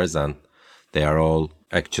stars, and they are all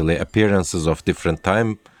actually appearances of different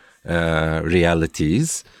time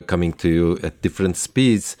realities coming to you at different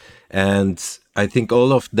speeds. And I think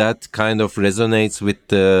all of that kind of resonates with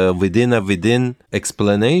the within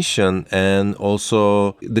explanation, and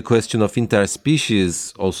also the question of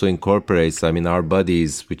interspecies also incorporates, I mean, our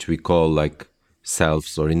bodies, which we call like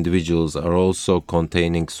selves or individuals, are also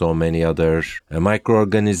containing so many other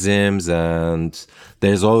microorganisms, and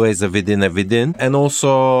there's always a within. And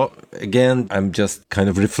also, again, I'm just kind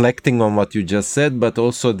of reflecting on what you just said, but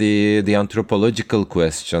also the anthropological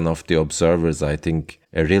question of the observers, I think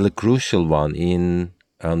a really crucial one in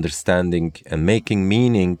understanding and making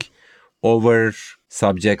meaning over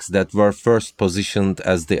subjects that were first positioned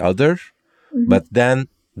as the other, but then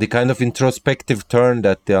the kind of introspective turn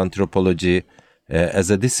that the anthropology as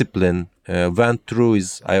a discipline went through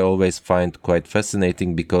is, I always find, quite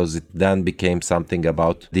fascinating, because it then became something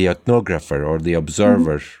about the ethnographer or the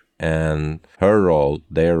observer and her role,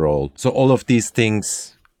 their role. So all of these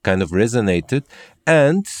things kind of resonated.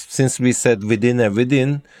 And since we said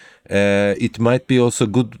within, it might be also a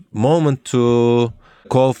good moment to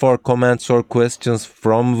call for comments or questions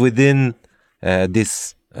from within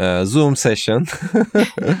this Zoom session.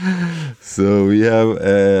 So we have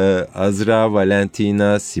Azra,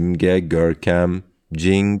 Valentina, Simge, Görkem,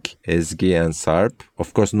 Jing, Ezgi, and Sarp.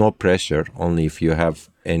 Of course, no pressure, only if you have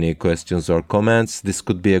any questions or comments. This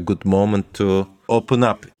could be a good moment to open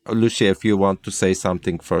up. Lucia, if you want to say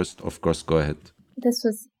something first, of course, go ahead. This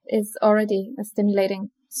is already a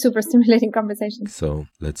super stimulating conversation. So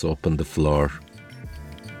let's open the floor.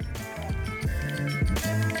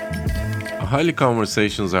 Ahali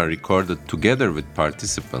conversations are recorded together with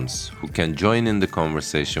participants who can join in the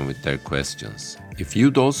conversation with their questions. If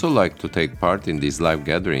you'd also like to take part in these live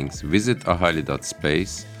gatherings, visit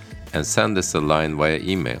ahali.space and send us a line via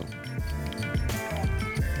email.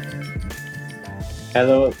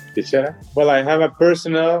 Hello, teacher. Well, I have a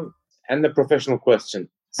personal and a professional question.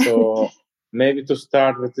 So maybe to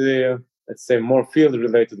start with the, let's say, more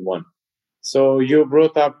field-related one. So you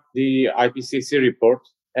brought up the IPCC report,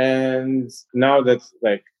 and now that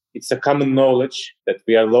it's a common knowledge that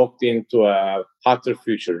we are locked into a hotter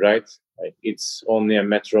future, right? Like it's only a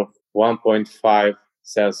matter of 1.5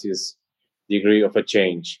 Celsius degree of a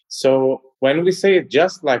change. So when we say it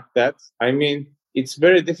just like that, I mean, it's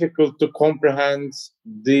very difficult to comprehend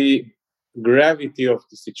the gravity of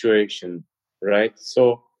the situation, right?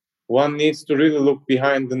 So one needs to really look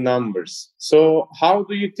behind the numbers. So how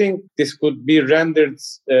do you think this could be rendered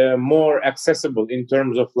more accessible in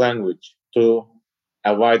terms of language to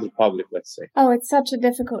a wider public, let's say? Oh, it's such a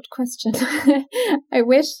difficult question. I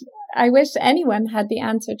wish anyone had the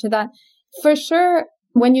answer to that. For sure,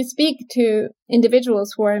 when you speak to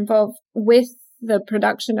individuals who are involved with the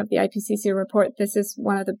production of the IPCC report, this is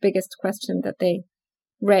one of the biggest questions that they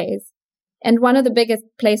raise. And one of the biggest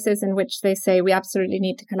places in which they say we absolutely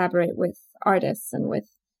need to collaborate with artists and with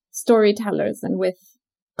storytellers and with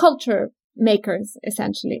culture makers,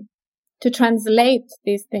 essentially, to translate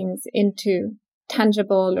these things into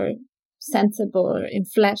tangible or sensible or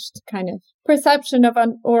enfleshed kind of perception of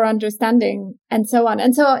or understanding, and so on.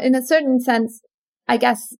 And so in a certain sense, I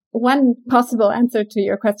guess one possible answer to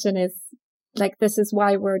your question is like, this is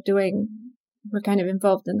why we're kind of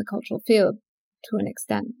involved in the cultural field to an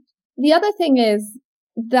extent. The other thing is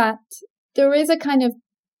that there is a kind of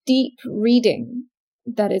deep reading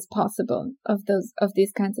that is possible of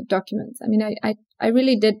these kinds of documents. I mean, I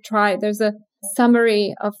really did try. There's a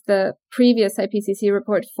summary of the previous IPCC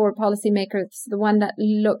report for policymakers, the one that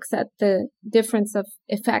looks at the difference of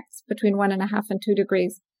effects between 1.5 and 2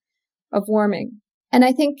 degrees of warming. And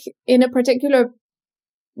I think in a particular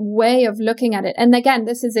way of looking at it. And again,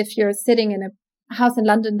 this is if you're sitting in a house in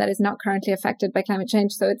London that is not currently affected by climate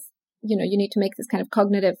change. So it's, you need to make this kind of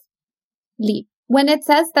cognitive leap. When it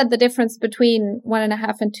says that the difference between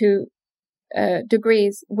 1.5 and 2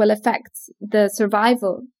 degrees will affect the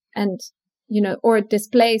survival and, or de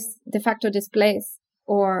facto displace,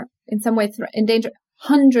 or in some way endanger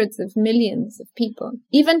hundreds of millions of people,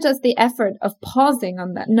 even just the effort of pausing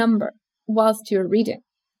on that number whilst you're reading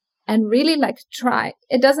and really try.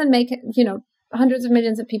 It doesn't make it, hundreds of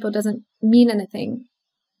millions of people doesn't mean anything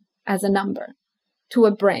as a number to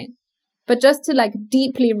a brain, but just to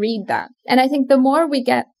deeply read that. And I think the more we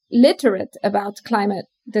get literate about climate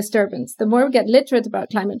disturbance, the more we get literate about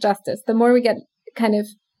climate justice, the more we get kind of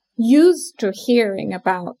used to hearing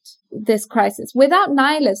about this crisis without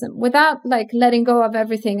nihilism, without letting go of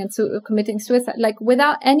everything and committing suicide,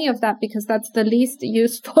 without any of that, because that's the least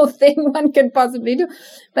useful thing one can possibly do.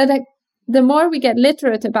 But the more we get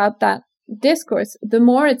literate about that discourse, the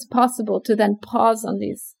more it's possible to then pause on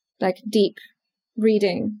these deep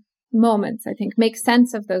reading moments, I think, make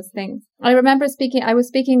sense of those things. I remember I was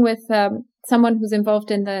speaking with someone who's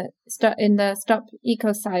involved in the Stop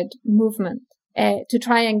Ecocide movement to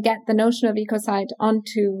try and get the notion of ecocide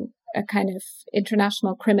onto a kind of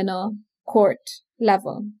international criminal court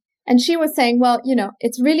level. And she was saying, well,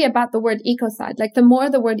 it's really about the word ecocide. The more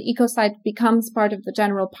the word ecocide becomes part of the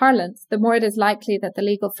general parlance, the more it is likely that the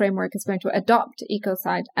legal framework is going to adopt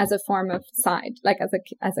ecocide as a form of side, as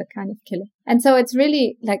a kind of killing. And so it's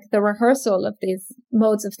really the rehearsal of these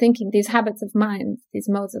modes of thinking, these habits of mind, these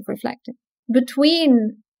modes of reflecting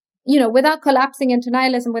between, without collapsing into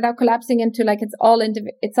nihilism, without collapsing into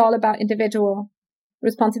it's all about individual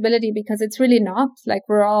responsibility, because it's really not.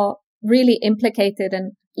 We're all really implicated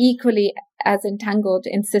and equally as entangled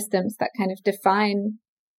in systems that kind of define.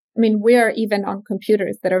 We're even on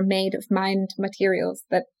computers that are made of mined materials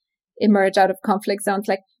that emerge out of conflict zones.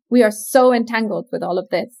 We are so entangled with all of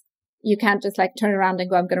this. You can't just turn around and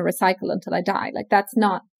go, I'm going to recycle until I die. That's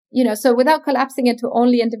not, so without collapsing into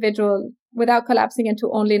only individual, without collapsing into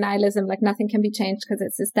only nihilism, nothing can be changed because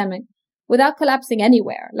it's systemic, without collapsing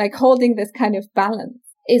anywhere, holding this kind of balance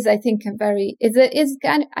is, I think,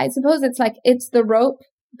 I suppose it's the rope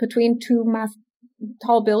between two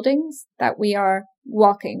tall buildings that we are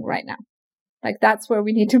walking right now. That's where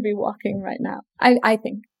we need to be walking right now, I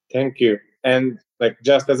think. Thank you. And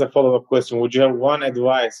just as a follow-up question, would you have one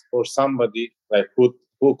advice for somebody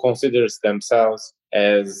who considers themselves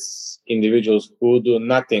as individuals who do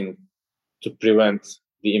nothing to prevent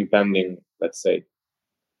the impending, let's say,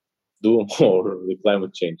 doom or the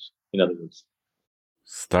climate change, in other words?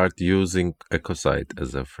 Start using ecocide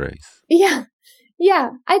as a phrase. Yeah.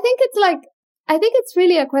 I think it's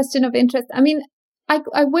really a question of interest.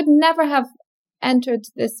 I would never have entered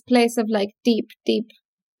this place of deep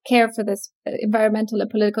care for this environmental and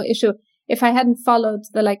political issue if I hadn't followed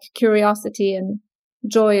the curiosity and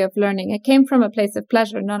joy of learning. It came from a place of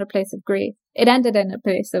pleasure, not a place of grief. It ended in a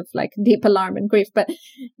place of deep alarm and grief. But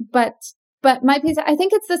my piece, I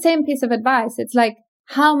think it's the same piece of advice. It's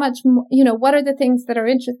how much, what are the things that are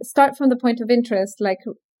interesting? Start from the point of interest,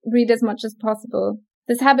 read as much as possible.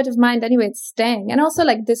 This habit of mind, anyway, it's staying. And also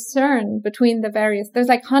discern between the various, there's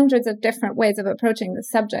hundreds of different ways of approaching the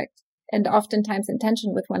subject, and oftentimes in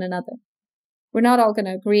tension with one another. We're not all going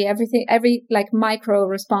to agree. Every micro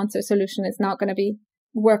response or solution is not going to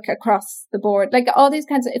work across the board. All these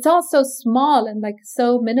kinds of, it's all so small and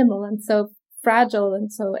so minimal and so fragile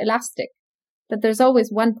and so elastic that there's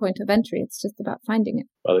always one point of entry. It's just about finding it.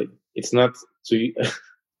 Well, it's not to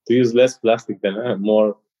use less plastic than a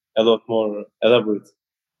lot more elaborate.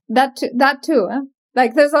 That too. Huh?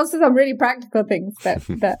 There's also some really practical things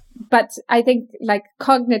that, but I think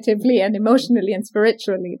cognitively and emotionally and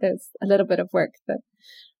spiritually, there's a little bit of work that.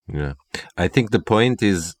 Yeah. I think the point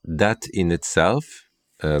is that in itself,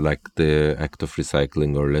 the act of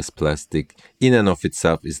recycling or less plastic in and of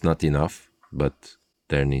itself is not enough, but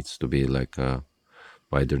there needs to be a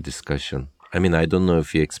wider discussion. I don't know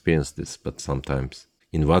if you experience this, but sometimes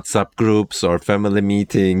in WhatsApp groups or family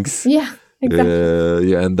meetings, yeah. Exactly.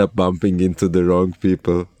 You end up bumping into the wrong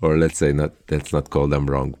people, or let's not call them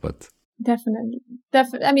wrong, but definitely.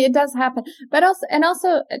 It does happen, but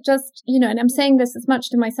also just, and I'm saying this as much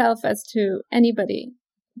to myself as to anybody,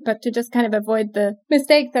 but to just kind of avoid the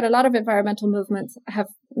mistake that a lot of environmental movements have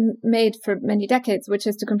made for many decades, which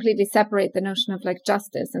is to completely separate the notion of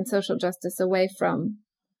justice and social justice away from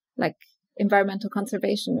environmental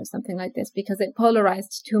conservation or something like this, because it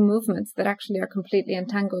polarized two movements that actually are completely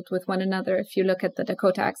entangled with one another. If you look at the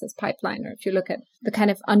Dakota Access Pipeline, or if you look at the kind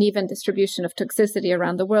of uneven distribution of toxicity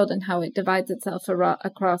around the world and how it divides itself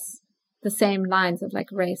across the same lines of like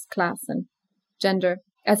race, class, and gender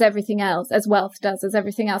as everything else, as wealth does, as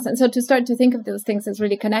everything else. And so to start to think of those things as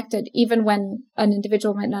really connected, even when an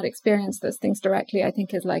individual might not experience those things directly, I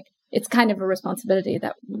think is like, it's kind of a responsibility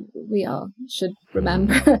that we all should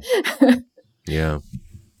remember. Yeah.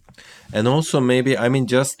 And also maybe, I mean,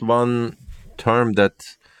 just one term that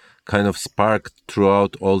kind of sparked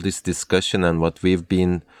throughout all this discussion and what we've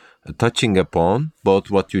been touching upon,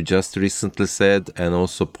 both what you just recently said and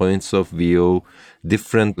also points of view,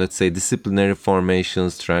 different, let's say, disciplinary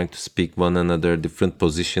formations trying to speak one another, different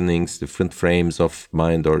positionings, different frames of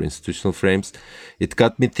mind or institutional frames. It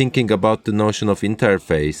got me thinking about the notion of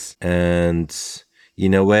interface. And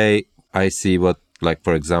in a way, I see what, like,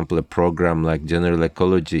 for example, a program like General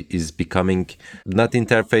Ecology is becoming not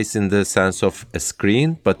interface in the sense of a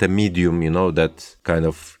screen, but a medium, you know, that kind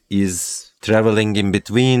of is traveling in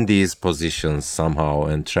between these positions somehow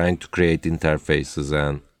and trying to create interfaces.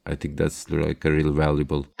 And I think that's like a real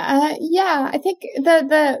valuable. Yeah, I think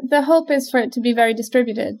the hope is for it to be very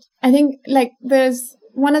distributed. I think like there's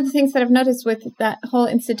one of the things that I've noticed with that whole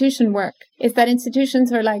institution work is that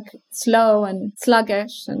institutions are like slow and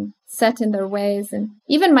sluggish and set in their ways. And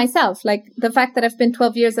even myself, like the fact that I've been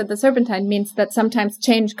 12 years at the Serpentine means that sometimes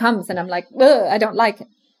change comes and I'm like, I don't like it.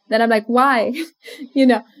 Then I'm like, why? You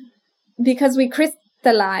know, because we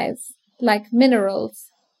crystallize like minerals.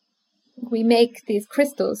 We make these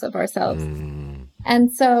crystals of ourselves.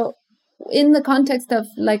 And so in the context of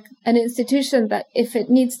like an institution that if it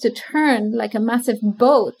needs to turn like a massive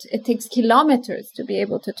boat, it takes kilometers to be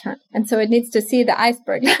able to turn. And so it needs to see the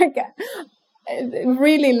iceberg like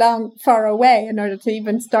really long, far away in order to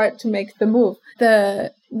even start to make the move.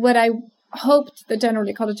 What I hoped the General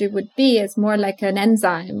Ecology would be is more like an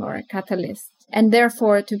enzyme or a catalyst. And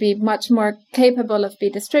therefore to be much more capable of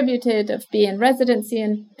being distributed, of being in residency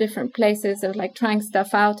in different places, of like trying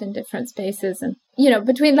stuff out in different spaces. And, you know,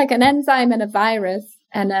 between like an enzyme and a virus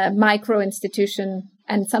and a micro institution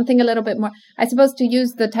and something a little bit more, I suppose to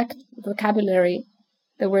use the tech vocabulary,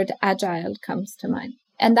 the word agile comes to mind.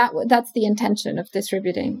 And that's the intention of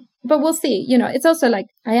distributing. But we'll see. You know, it's also like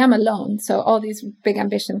I am alone. So all these big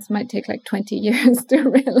ambitions might take like 20 years to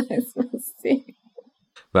realize. We'll see.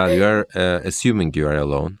 Well, you are assuming you are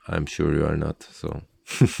alone. I'm sure you are not. So.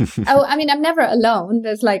 Oh, I mean, I'm never alone.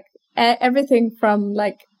 There's like everything from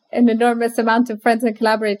like an enormous amount of friends and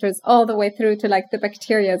collaborators all the way through to like the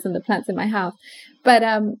bacteria and the plants in my house. But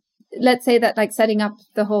let's say that like setting up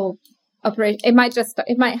the whole operation, it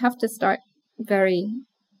might have to start very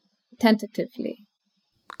tentatively.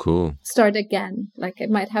 Cool. Start again. Like it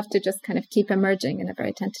might have to just kind of keep emerging in a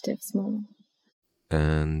very tentative, small way.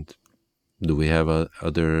 And do we have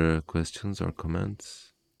other questions or comments?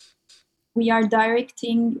 We are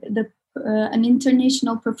directing an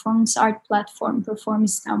international performance art platform, Perform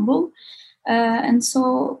Istanbul. And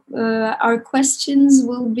so our questions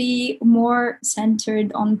will be more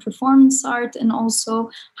centered on performance art and also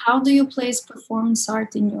how do you place performance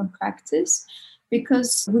art in your practice?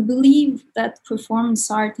 Because we believe that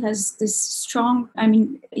performance art has this strong,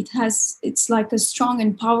 it's like a strong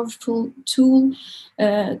and powerful tool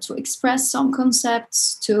to express some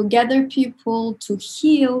concepts, to gather people, to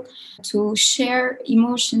heal, to share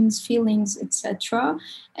emotions, feelings, etc.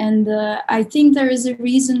 And I think there is a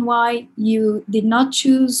reason why you did not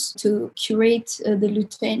choose to curate the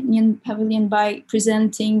Lithuanian Pavilion by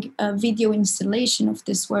presenting a video installation of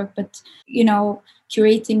this work, but, you know,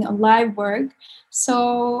 curating a live work.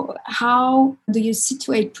 So how do you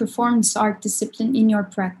situate performance art discipline in your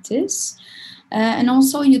practice? And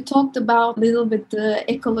also you talked about a little bit the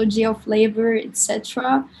ecology of labor,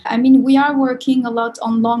 etc. I mean, we are working a lot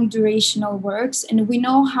on long durational works, and we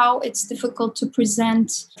know how it's difficult to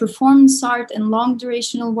present performance art and long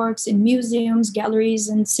durational works in museums, galleries,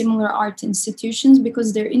 and similar art institutions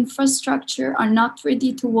because their infrastructure are not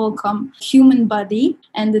ready to welcome human body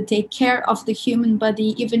and to take care of the human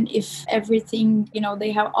body, even if everything, you know,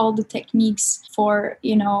 they have all the techniques for,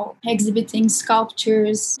 you know, exhibiting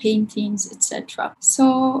sculptures, paintings, etc.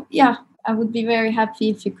 So, yeah, I would be very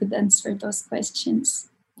happy if you could answer those questions.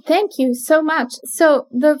 Thank you so much. So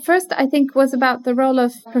the first, I think, was about the role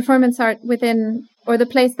of performance art within, or the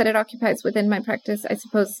place that it occupies within my practice, I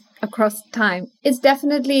suppose, across time. It's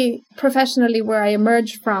definitely professionally where I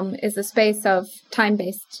emerged from is a space of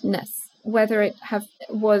time-basedness, whether it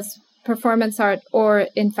was performance art or,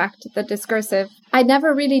 in fact, the discursive. I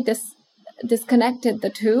never really disconnected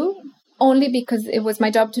the two, only because it was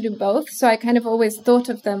my job to do both. So I kind of always thought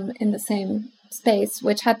of them in the same space,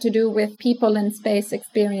 which had to do with people in space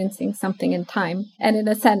experiencing something in time. And in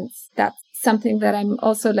a sense, that's something that I'm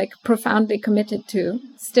also like profoundly committed to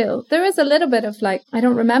still. There is a little bit of like, I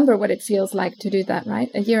don't remember what it feels like to do that, right?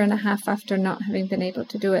 A year and a half after not having been able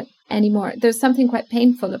to do it anymore. There's something quite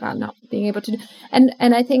painful about not being able to do. And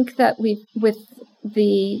I think that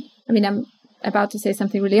I'm about to say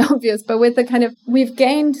something really obvious, but with the kind of, we've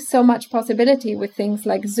gained so much possibility with things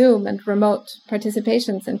like Zoom and remote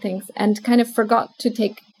participations and things, and kind of forgot to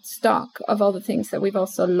take stock of all the things that we've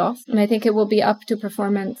also lost. And I think it will be up to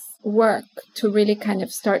performance work to really kind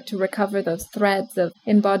of start to recover those threads of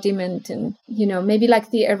embodiment and, you know, maybe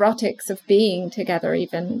like the erotics of being together,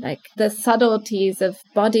 even like the subtleties of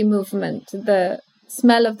body movement, the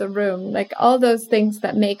smell of the room, like all those things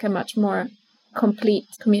that make a much more complete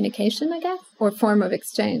communication, I guess, or form of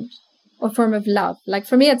exchange, or form of love. Like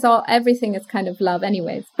for me, everything is kind of love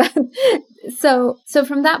anyways. But so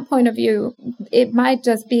from that point of view, it might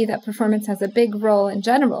just be that performance has a big role in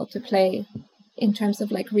general to play in terms of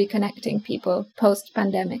like reconnecting people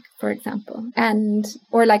post-pandemic, for example,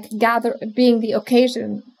 or like being the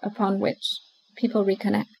occasion upon which people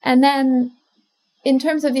reconnect. And then in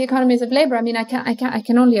terms of the economies of labor, I mean, I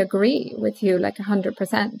can only agree with you like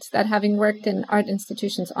 100% that having worked in art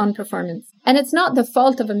institutions on performance, and it's not the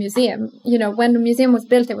fault of a museum. You know, when the museum was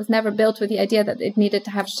built, it was never built with the idea that it needed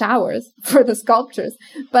to have showers for the sculptures,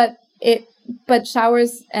 but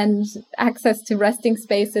showers and access to resting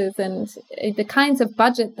spaces and the kinds of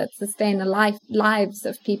budget that sustain the lives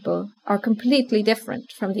of people are completely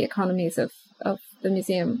different from the economies of the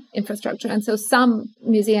museum infrastructure. And so some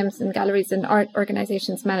museums and galleries and art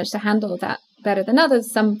organizations manage to handle that better than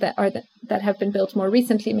others. Some that have been built more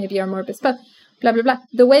recently maybe are more bespoke, blah, blah, blah.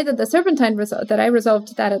 The way that the Serpentine resolved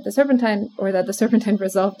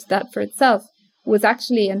that for itself was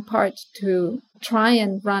actually in part to try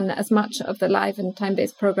and run as much of the live and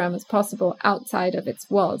time-based program as possible outside of its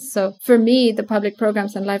walls. So for me, the public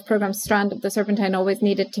programs and live programs strand of the Serpentine always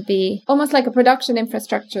needed to be almost like a production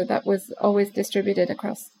infrastructure that was always distributed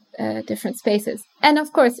across different spaces. And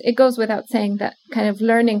of course, it goes without saying that kind of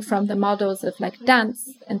learning from the models of like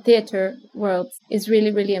dance and theater worlds is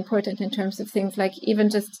really, really important in terms of things like even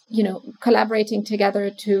just, you know, collaborating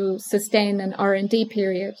together to sustain an R&D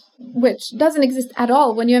period, which doesn't exist at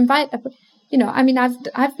all when you invite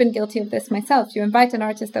I've been guilty of this myself. You invite an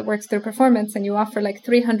artist that works through performance and you offer like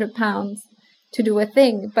 £300 to do a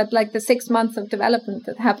thing, but like the 6 months of development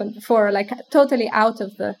that happened before are like totally out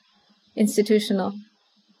of the institutional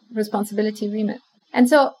responsibility remit. And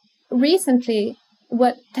so recently,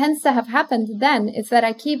 what tends to have happened then is that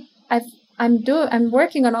I'm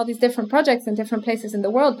working on all these different projects in different places in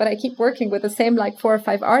the world, but I keep working with the same like 4 or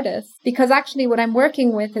 5 artists, because actually what I'm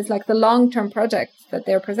working with is like the long-term projects that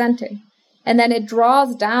they're presenting. And then it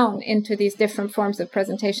draws down into these different forms of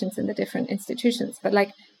presentations in the different institutions. But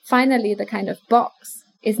like finally, the kind of box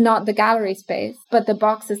is not the gallery space, but the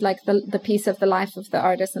box is like the piece of the life of the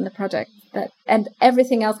artist and the project, and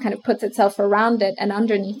everything else kind of puts itself around it and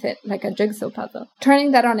underneath it like a jigsaw puzzle.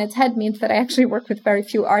 Turning that on its head means that I actually work with very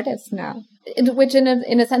few artists now, which in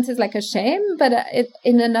a sense is like a shame, but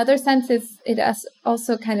in another sense it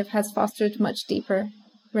also kind of has fostered much deeper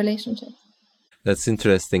relationships. That's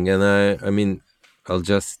interesting. And I mean, I'll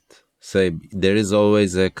just say there is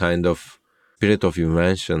always a kind of spirit of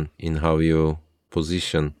invention in how you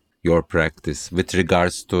position your practice with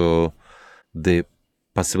regards to the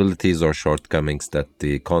possibilities or shortcomings that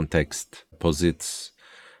the context posits.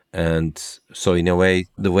 And so in a way,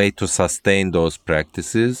 the way to sustain those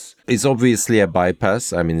practices is obviously a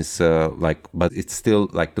bypass. I mean, it's but it's still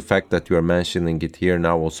like the fact that you are mentioning it here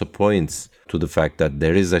now also points to the fact that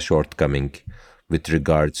there is a shortcoming with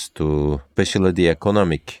regards to especially the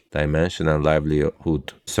economic dimension and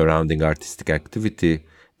livelihood surrounding artistic activity,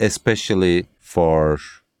 especially for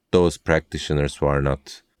those practitioners who are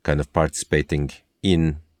not kind of participating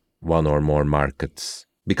in one or more markets.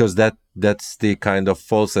 Because that's the kind of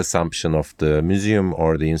false assumption of the museum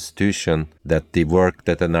or the institution, that the work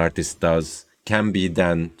that an artist does can be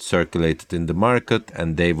then circulated in the market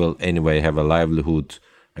and they will anyway have a livelihood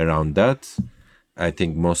around that. I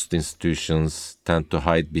think most institutions tend to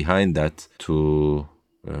hide behind that to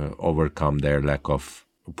overcome their lack of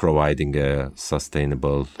providing a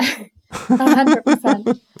sustainable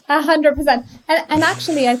 100%. 100%. And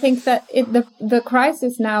actually, I think that the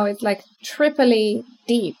crisis now is like triply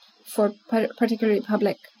deep for particularly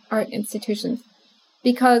public art institutions,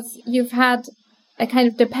 because you've had a kind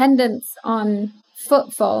of dependence on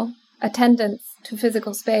footfall, attendance to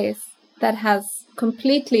physical space that has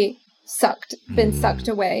completely been sucked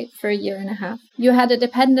away for a year and a half. You had a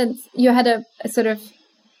dependence, you had a sort of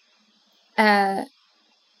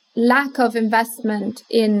lack of investment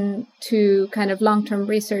into kind of long-term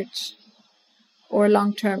research or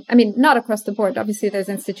long-term, I mean, not across the board. Obviously, there's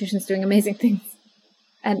institutions doing amazing things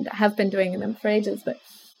and have been doing them for ages, but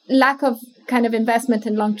lack of kind of investment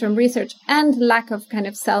in long-term research and lack of kind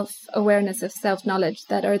of self-awareness of self-knowledge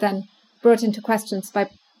that are then brought into questions by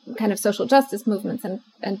kind of social justice movements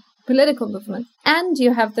and political movements. And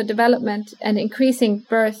you have the development and increasing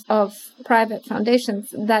birth of private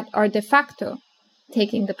foundations that are de facto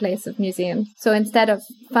taking the place of museums. So instead of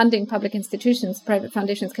funding public institutions, private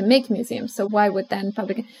foundations can make museums. So why would then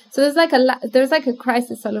public... So there's like a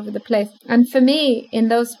crisis all over the place. And for me, in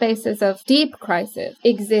those spaces of deep crisis,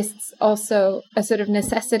 exists also a sort of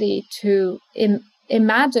necessity to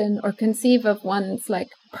imagine or conceive of one's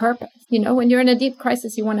like purpose. You know, when you're in a deep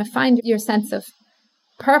crisis, you want to find your sense of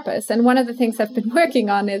purpose. And one of the things I've been working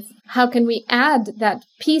on is how can we add that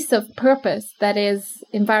piece of purpose that is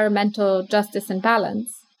environmental justice and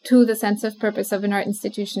balance to the sense of purpose of an art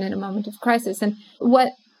institution in a moment of crisis. And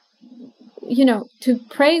what, you know, to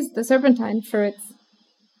praise the Serpentine for its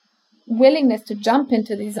willingness to jump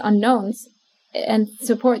into these unknowns and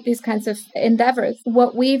support these kinds of endeavors.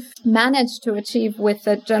 What we've managed to achieve with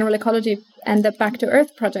the General Ecology and the Back to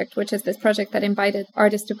Earth project, which is this project that invited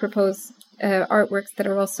artists to propose artworks that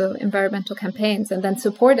are also environmental campaigns and then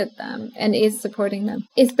supported them and is supporting them,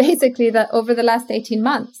 is basically that over the last 18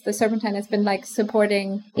 months, the Serpentine has been like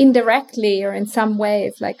supporting indirectly or in some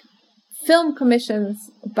ways like film commissions,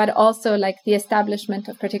 but also like the establishment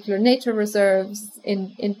of particular nature reserves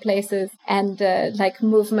in places and like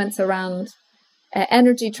movements around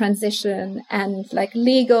energy transition and like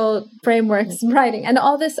legal frameworks, writing and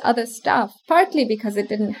all this other stuff, partly because it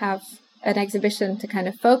didn't have an exhibition to kind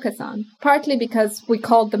of focus on, partly because we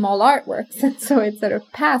called them all artworks and so it sort of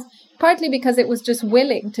passed, partly because it was just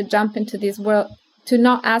willing to jump into these worlds, to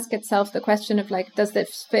not ask itself the question of like, does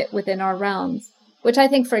this fit within our realms? Which I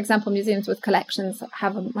think, for example, museums with collections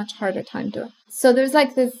have a much harder time doing. So there's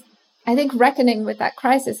like this, I think, reckoning with that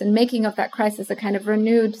crisis and making of that crisis a kind of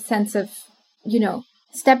renewed sense of, you know,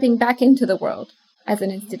 stepping back into the world as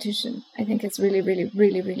an institution. I think it's really, really,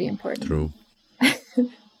 really, really important. True.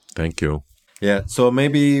 Thank you. Yeah, so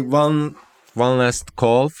maybe one last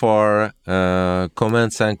call for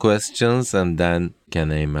comments and questions, and then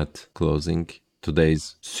can aim at closing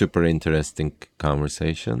today's super interesting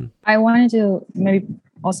conversation. I wanted to maybe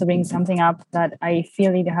also bring something up that I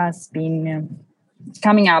feel it has been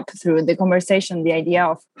coming up through the conversation, the idea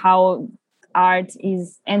of how art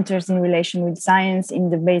enters in relation with science in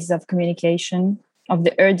the basis of communication, of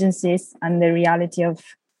the urgencies and the reality of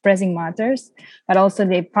pressing matters, but also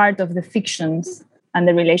the part of the fictions and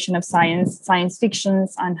the relation of science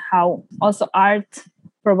fictions, and how also art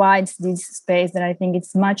provides this space that I think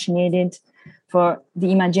it's much needed for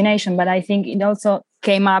the imagination. But I think it also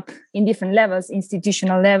came up in different levels,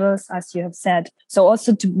 institutional levels, as you have said. So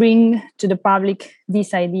also to bring to the public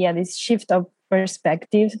this idea, this shift of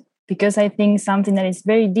perspective, because I think something that is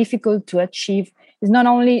very difficult to achieve is not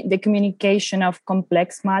only the communication of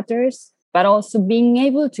complex matters, but also being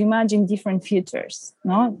able to imagine different futures,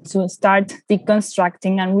 no? To start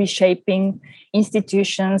deconstructing and reshaping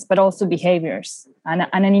institutions, but also behaviors on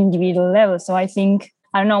an individual level. So I think,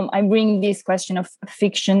 I don't know, I bring this question of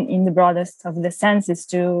fiction in the broadest of the senses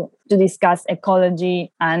to discuss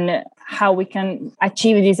ecology and how we can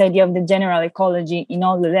achieve this idea of the general ecology in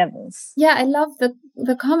all the levels. Yeah, I love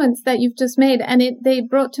the comments that you've just made, and they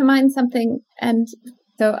brought to mind something. And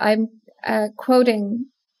so I'm quoting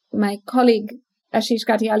my colleague, Ashish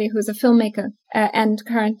Ghatiali, who's a filmmaker and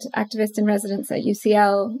current activist in residence at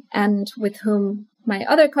UCL, and with whom my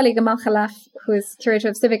other colleague, Amal Khalaf, who is curator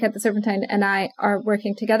of Civic at the Serpentine, and I are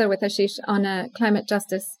working together with Ashish on a climate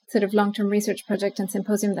justice sort of long-term research project and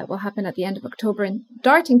symposium that will happen at the end of October in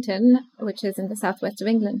Dartington, which is in the southwest of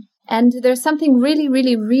England. And there's something really,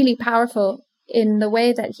 really, really powerful in the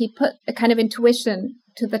way that he put a kind of intuition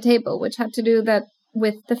to the table, which had to do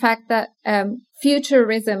with the fact that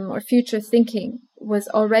futurism or future thinking was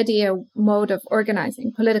already a mode of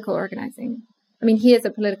organizing, political organizing. I mean, he is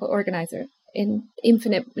a political organizer in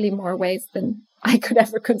infinitely more ways than I could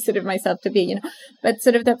ever consider myself to be, you know. But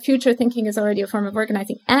sort of that future thinking is already a form of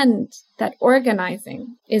organizing, and that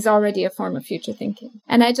organizing is already a form of future thinking.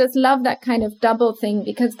 And I just love that kind of double thing,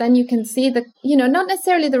 because then you can see the, you know, not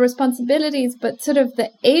necessarily the responsibilities, but sort of the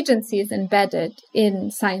agencies embedded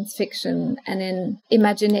in science fiction and in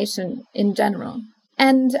imagination in general.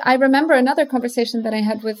 And I remember another conversation that I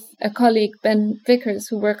had with a colleague, Ben Vickers,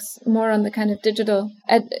 who works more on the kind of digital,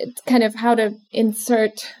 kind of how to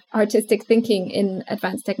insert artistic thinking in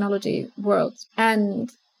advanced technology worlds. And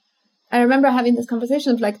I remember having this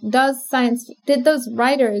conversation of like, did those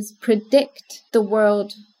writers predict the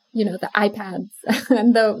world the iPads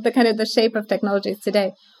and the kind of the shape of technologies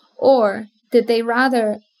today? Or did they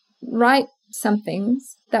rather write some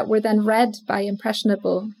things that were then read by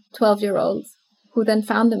impressionable 12-year-olds who then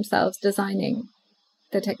found themselves designing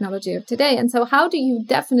the technology of today? And so how do you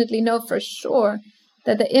definitely know for sure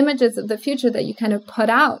that the images of the future that you kind of put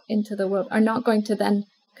out into the world are not going to then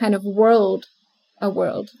kind of world a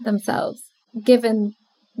world themselves, given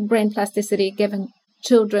brain plasticity, given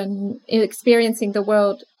children experiencing the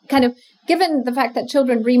world, kind of given the fact that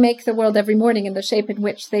children remake the world every morning in the shape in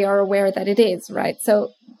which they are aware that it is, right?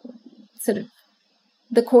 So sort of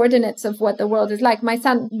the coordinates of what the world is like. My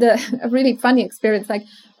son, a really funny experience, like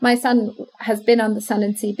my son has been on the Sun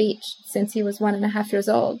and Sea beach since he was 1.5 years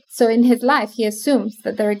old. So in his life, he assumes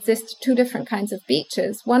that there exist two different kinds of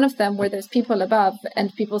beaches. One of them where there's people above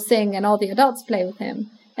and people sing and all the adults play with him.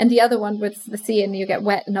 And the other one with the sea and you get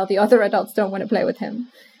wet and all the other adults don't want to play with him.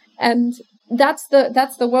 And that's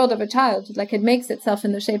the world of a child. Like it makes itself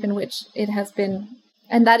in the shape in which it has been.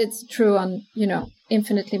 And that it's true on,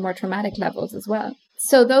 infinitely more traumatic levels as well.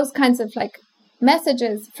 So those kinds of like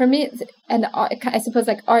messages for me, and I suppose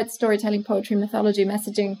like art, storytelling, poetry, mythology,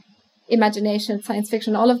 messaging, imagination, science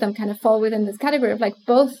fiction, all of them kind of fall within this category of like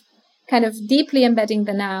both kind of deeply embedding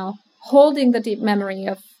the now, holding the deep memory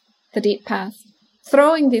of the deep past,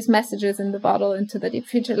 throwing these messages in the bottle into the deep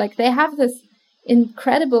future. Like they have this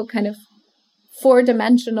incredible kind of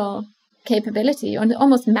 4-dimensional capability and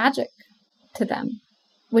almost magic to them,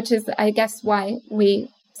 which is, I guess, why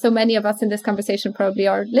so many of us in this conversation probably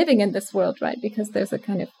are living in this world, right? Because there's a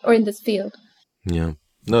kind of, or in this field. Yeah.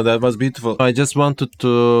 No, that was beautiful. I just wanted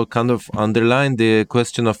to kind of underline the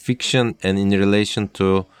question of fiction and in relation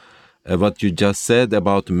to what you just said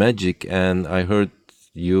about magic. And I heard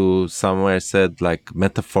you somewhere said like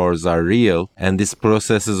metaphors are real, and these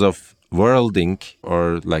processes of worlding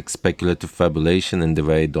or like speculative fabulation in the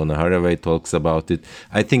way Donna Haraway talks about it,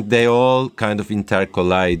 I think they all kind of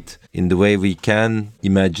intercollide in the way we can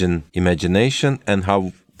imagine imagination and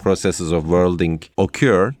how processes of worlding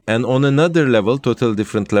occur. And on another level, totally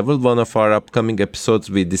different level, one of our upcoming episodes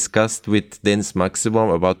we discussed with Denis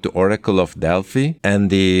Maximov about the Oracle of Delphi and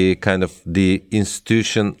the kind of the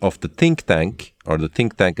institution of the think tank, or the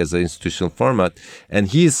think tank as an institutional format. And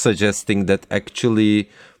he is suggesting that actually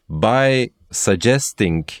by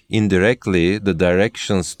suggesting indirectly the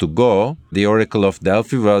directions to go, the Oracle of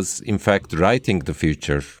Delphi was in fact writing the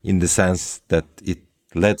future, in the sense that it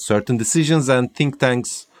led certain decisions, and think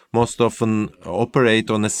tanks most often operate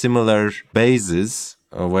on a similar basis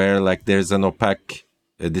where like there's an opaque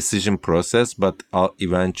decision process, but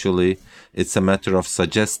eventually it's a matter of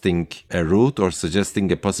suggesting a route or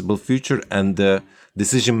suggesting a possible future, and the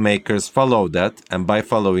decision makers follow that, and by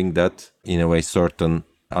following that, in a way, certain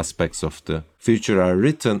aspects of the future are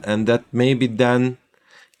written, and that maybe then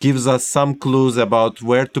gives us some clues about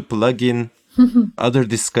where to plug in other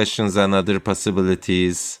discussions and other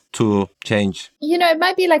possibilities to change. It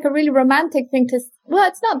might be like a really romantic thing well,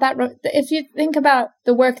 it's not that, if you think about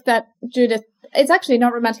the work that Judith, it's actually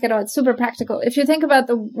not romantic at all, it's super practical. If you think about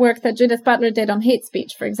the work that Judith Butler did on hate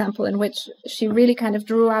speech, for example, in which she really kind of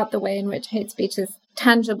drew out the way in which hate speech is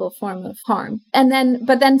tangible form of harm.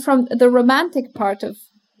 But then from the romantic part of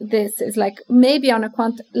this is like maybe on a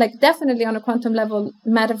definitely on a quantum level,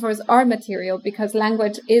 metaphors are material because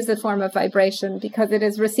language is a form of vibration, because it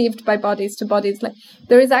is received by bodies to bodies. Like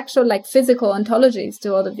there is actual like physical ontologies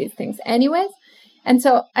to all of these things anyways. And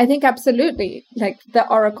so I think absolutely like the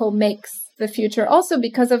oracle makes the future also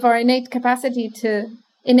because of our innate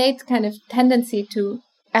kind of tendency to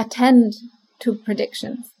attend to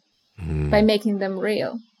predictions by making them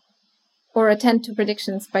real, or attend to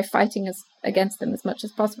predictions by fighting against them as much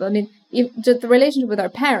as possible. I mean, just the relationship with our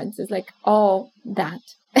parents is like all that.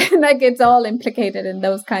 Like it's all implicated in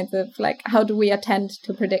those kinds of like, how do we attend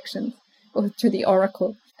to predictions or to the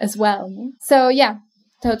oracle as well? So yeah,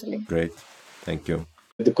 totally. Great. Thank you.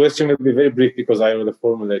 The question will be very brief because I know the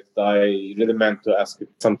formulate. I really meant to ask it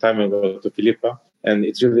some time ago to Philippa, and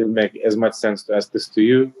it really make as much sense to ask this to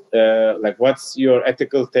you. Like, what's your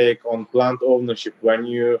ethical take on plant ownership when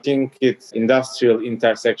you think it's industrial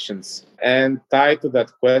intersections? And tied to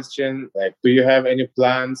that question, like, do you have any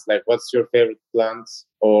plants? Like, what's your favorite plants?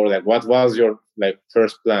 Or like, what was your like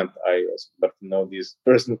first plant? I also love to know these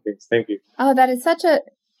personal things. Thank you. Oh, that is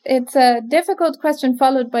it's a difficult question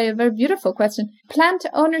followed by a very beautiful question. Plant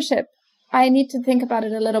ownership. I need to think about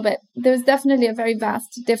it a little bit. There's definitely a very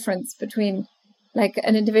vast difference between like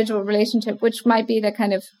an individual relationship, which might be the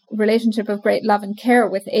kind of relationship of great love and care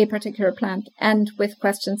with a particular plant, and with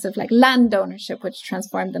questions of like land ownership, which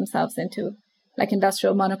transform themselves into like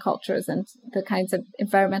industrial monocultures and the kinds of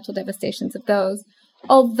environmental devastations of those,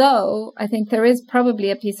 although I think there is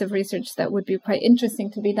probably a piece of research that would be quite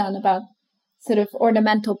interesting to be done about sort of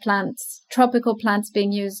ornamental plants, tropical plants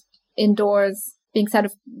being used indoors, being sort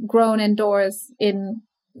of grown indoors in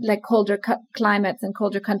like colder climates and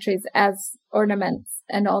colder countries as ornaments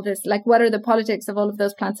and all this. Like, what are the politics of all of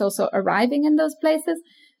those plants also arriving in those places?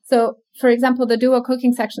 So, for example, the Duo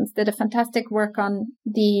Cooking Sections did a fantastic work on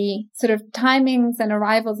the sort of timings and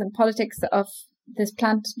arrivals and politics of this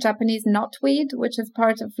plant, Japanese knotweed, which is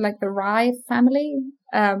part of like the rye family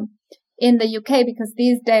in the UK, because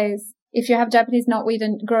these days, if you have Japanese knotweed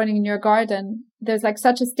growing in your garden, there's like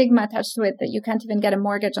such a stigma attached to it that you can't even get a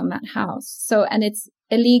mortgage on that house. So, and it's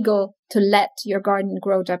illegal to let your garden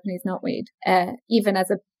grow Japanese knotweed, even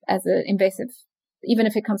as a invasive, even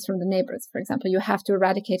if it comes from the neighbors, for example. You have to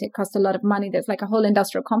eradicate it. It costs a lot of money. There's like a whole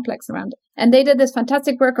industrial complex around it. And they did this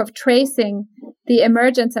fantastic work of tracing the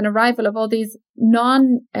emergence and arrival of all these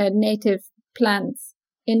non-native plants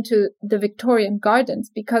into the Victorian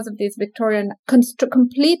gardens because of these Victorian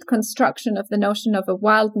complete construction of the notion of a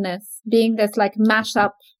wildness being this like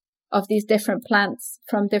mash-up of these different plants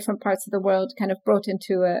from different parts of the world kind of brought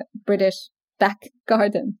into a British back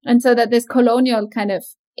garden. And so that this colonial kind of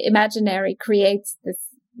imaginary creates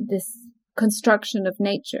this construction of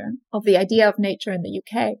nature, of the idea of nature in the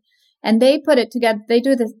UK. And they put it together. They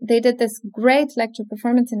did this great lecture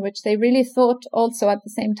performance in which they really thought also at the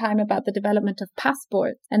same time about the development of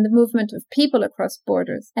passports and the movement of people across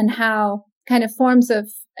borders, and how kind of forms of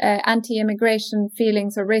anti-immigration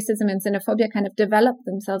feelings or racism and xenophobia kind of developed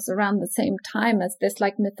themselves around the same time as this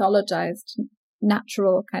like mythologized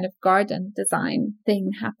natural kind of garden design thing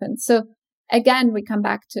happened. So again, we come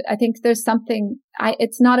back to, I think there's something,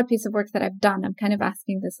 it's not a piece of work that I've done. I'm kind of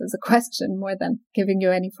asking this as a question more than giving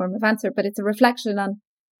you any form of answer, but it's a reflection on,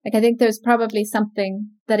 like, I think there's probably something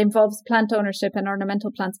that involves plant ownership and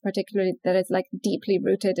ornamental plants particularly that is like deeply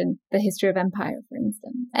rooted in the history of empire, for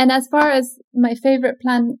instance. And as far as my favorite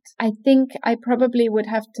plant, I think I probably would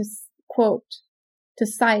have to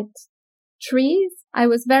cite trees. I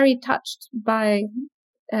was very touched by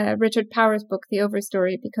Richard Power's book, The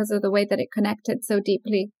Overstory, because of the way that it connected so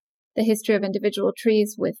deeply the history of individual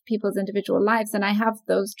trees with people's individual lives. And I have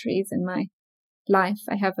those trees in my life.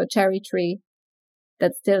 I have a cherry tree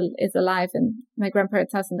that still is alive in my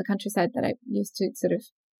grandparents' house in the countryside that I used to sort of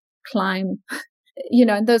climb,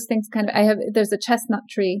 and those things there's a chestnut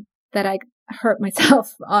tree that I hurt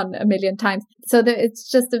myself on a million times. So it's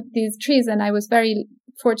just these trees. And I was very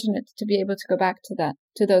fortunate to be able to go back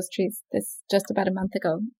to those trees just about a month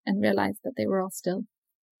ago and realize that they were all still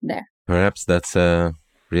there. Perhaps that's a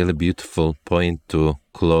really beautiful point to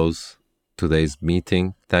close today's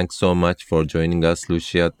meeting. Thanks so much for joining us,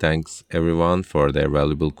 Lucia. Thanks everyone for their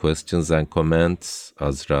valuable questions and comments.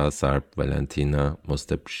 Azra, Sarp, Valentina,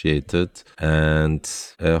 most appreciated. And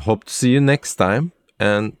hope to see you next time,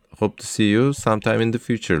 and hope to see you sometime in the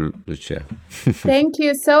future, Lucia. Thank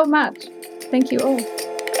you so much. Thank you all.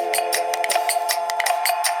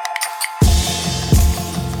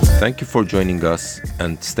 Thank you for joining us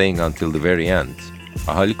and staying until the very end.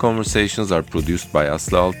 Ahali Conversations are produced by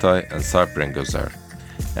Aslı Altay and Sarp Rengözer.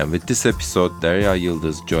 And with this episode, Derya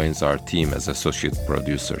Yıldız joins our team as associate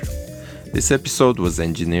producer. This episode was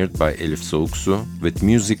engineered by Elif Soğuksu with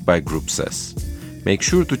music by Group Ses. Make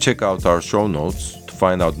sure to check out our show notes to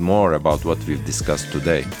find out more about what we've discussed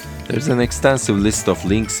today. There's an extensive list of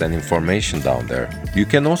links and information down there. You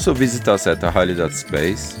can also visit us at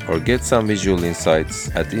ahali.space or get some visual insights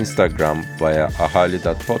at Instagram via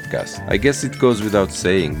ahali.podcast. I guess it goes without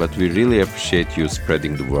saying, but we really appreciate you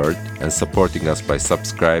spreading the word and supporting us by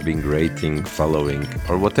subscribing, rating, following,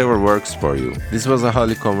 or whatever works for you. This was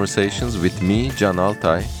Ahali Conversations with me, Can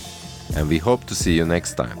Altay, and we hope to see you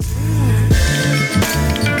next time.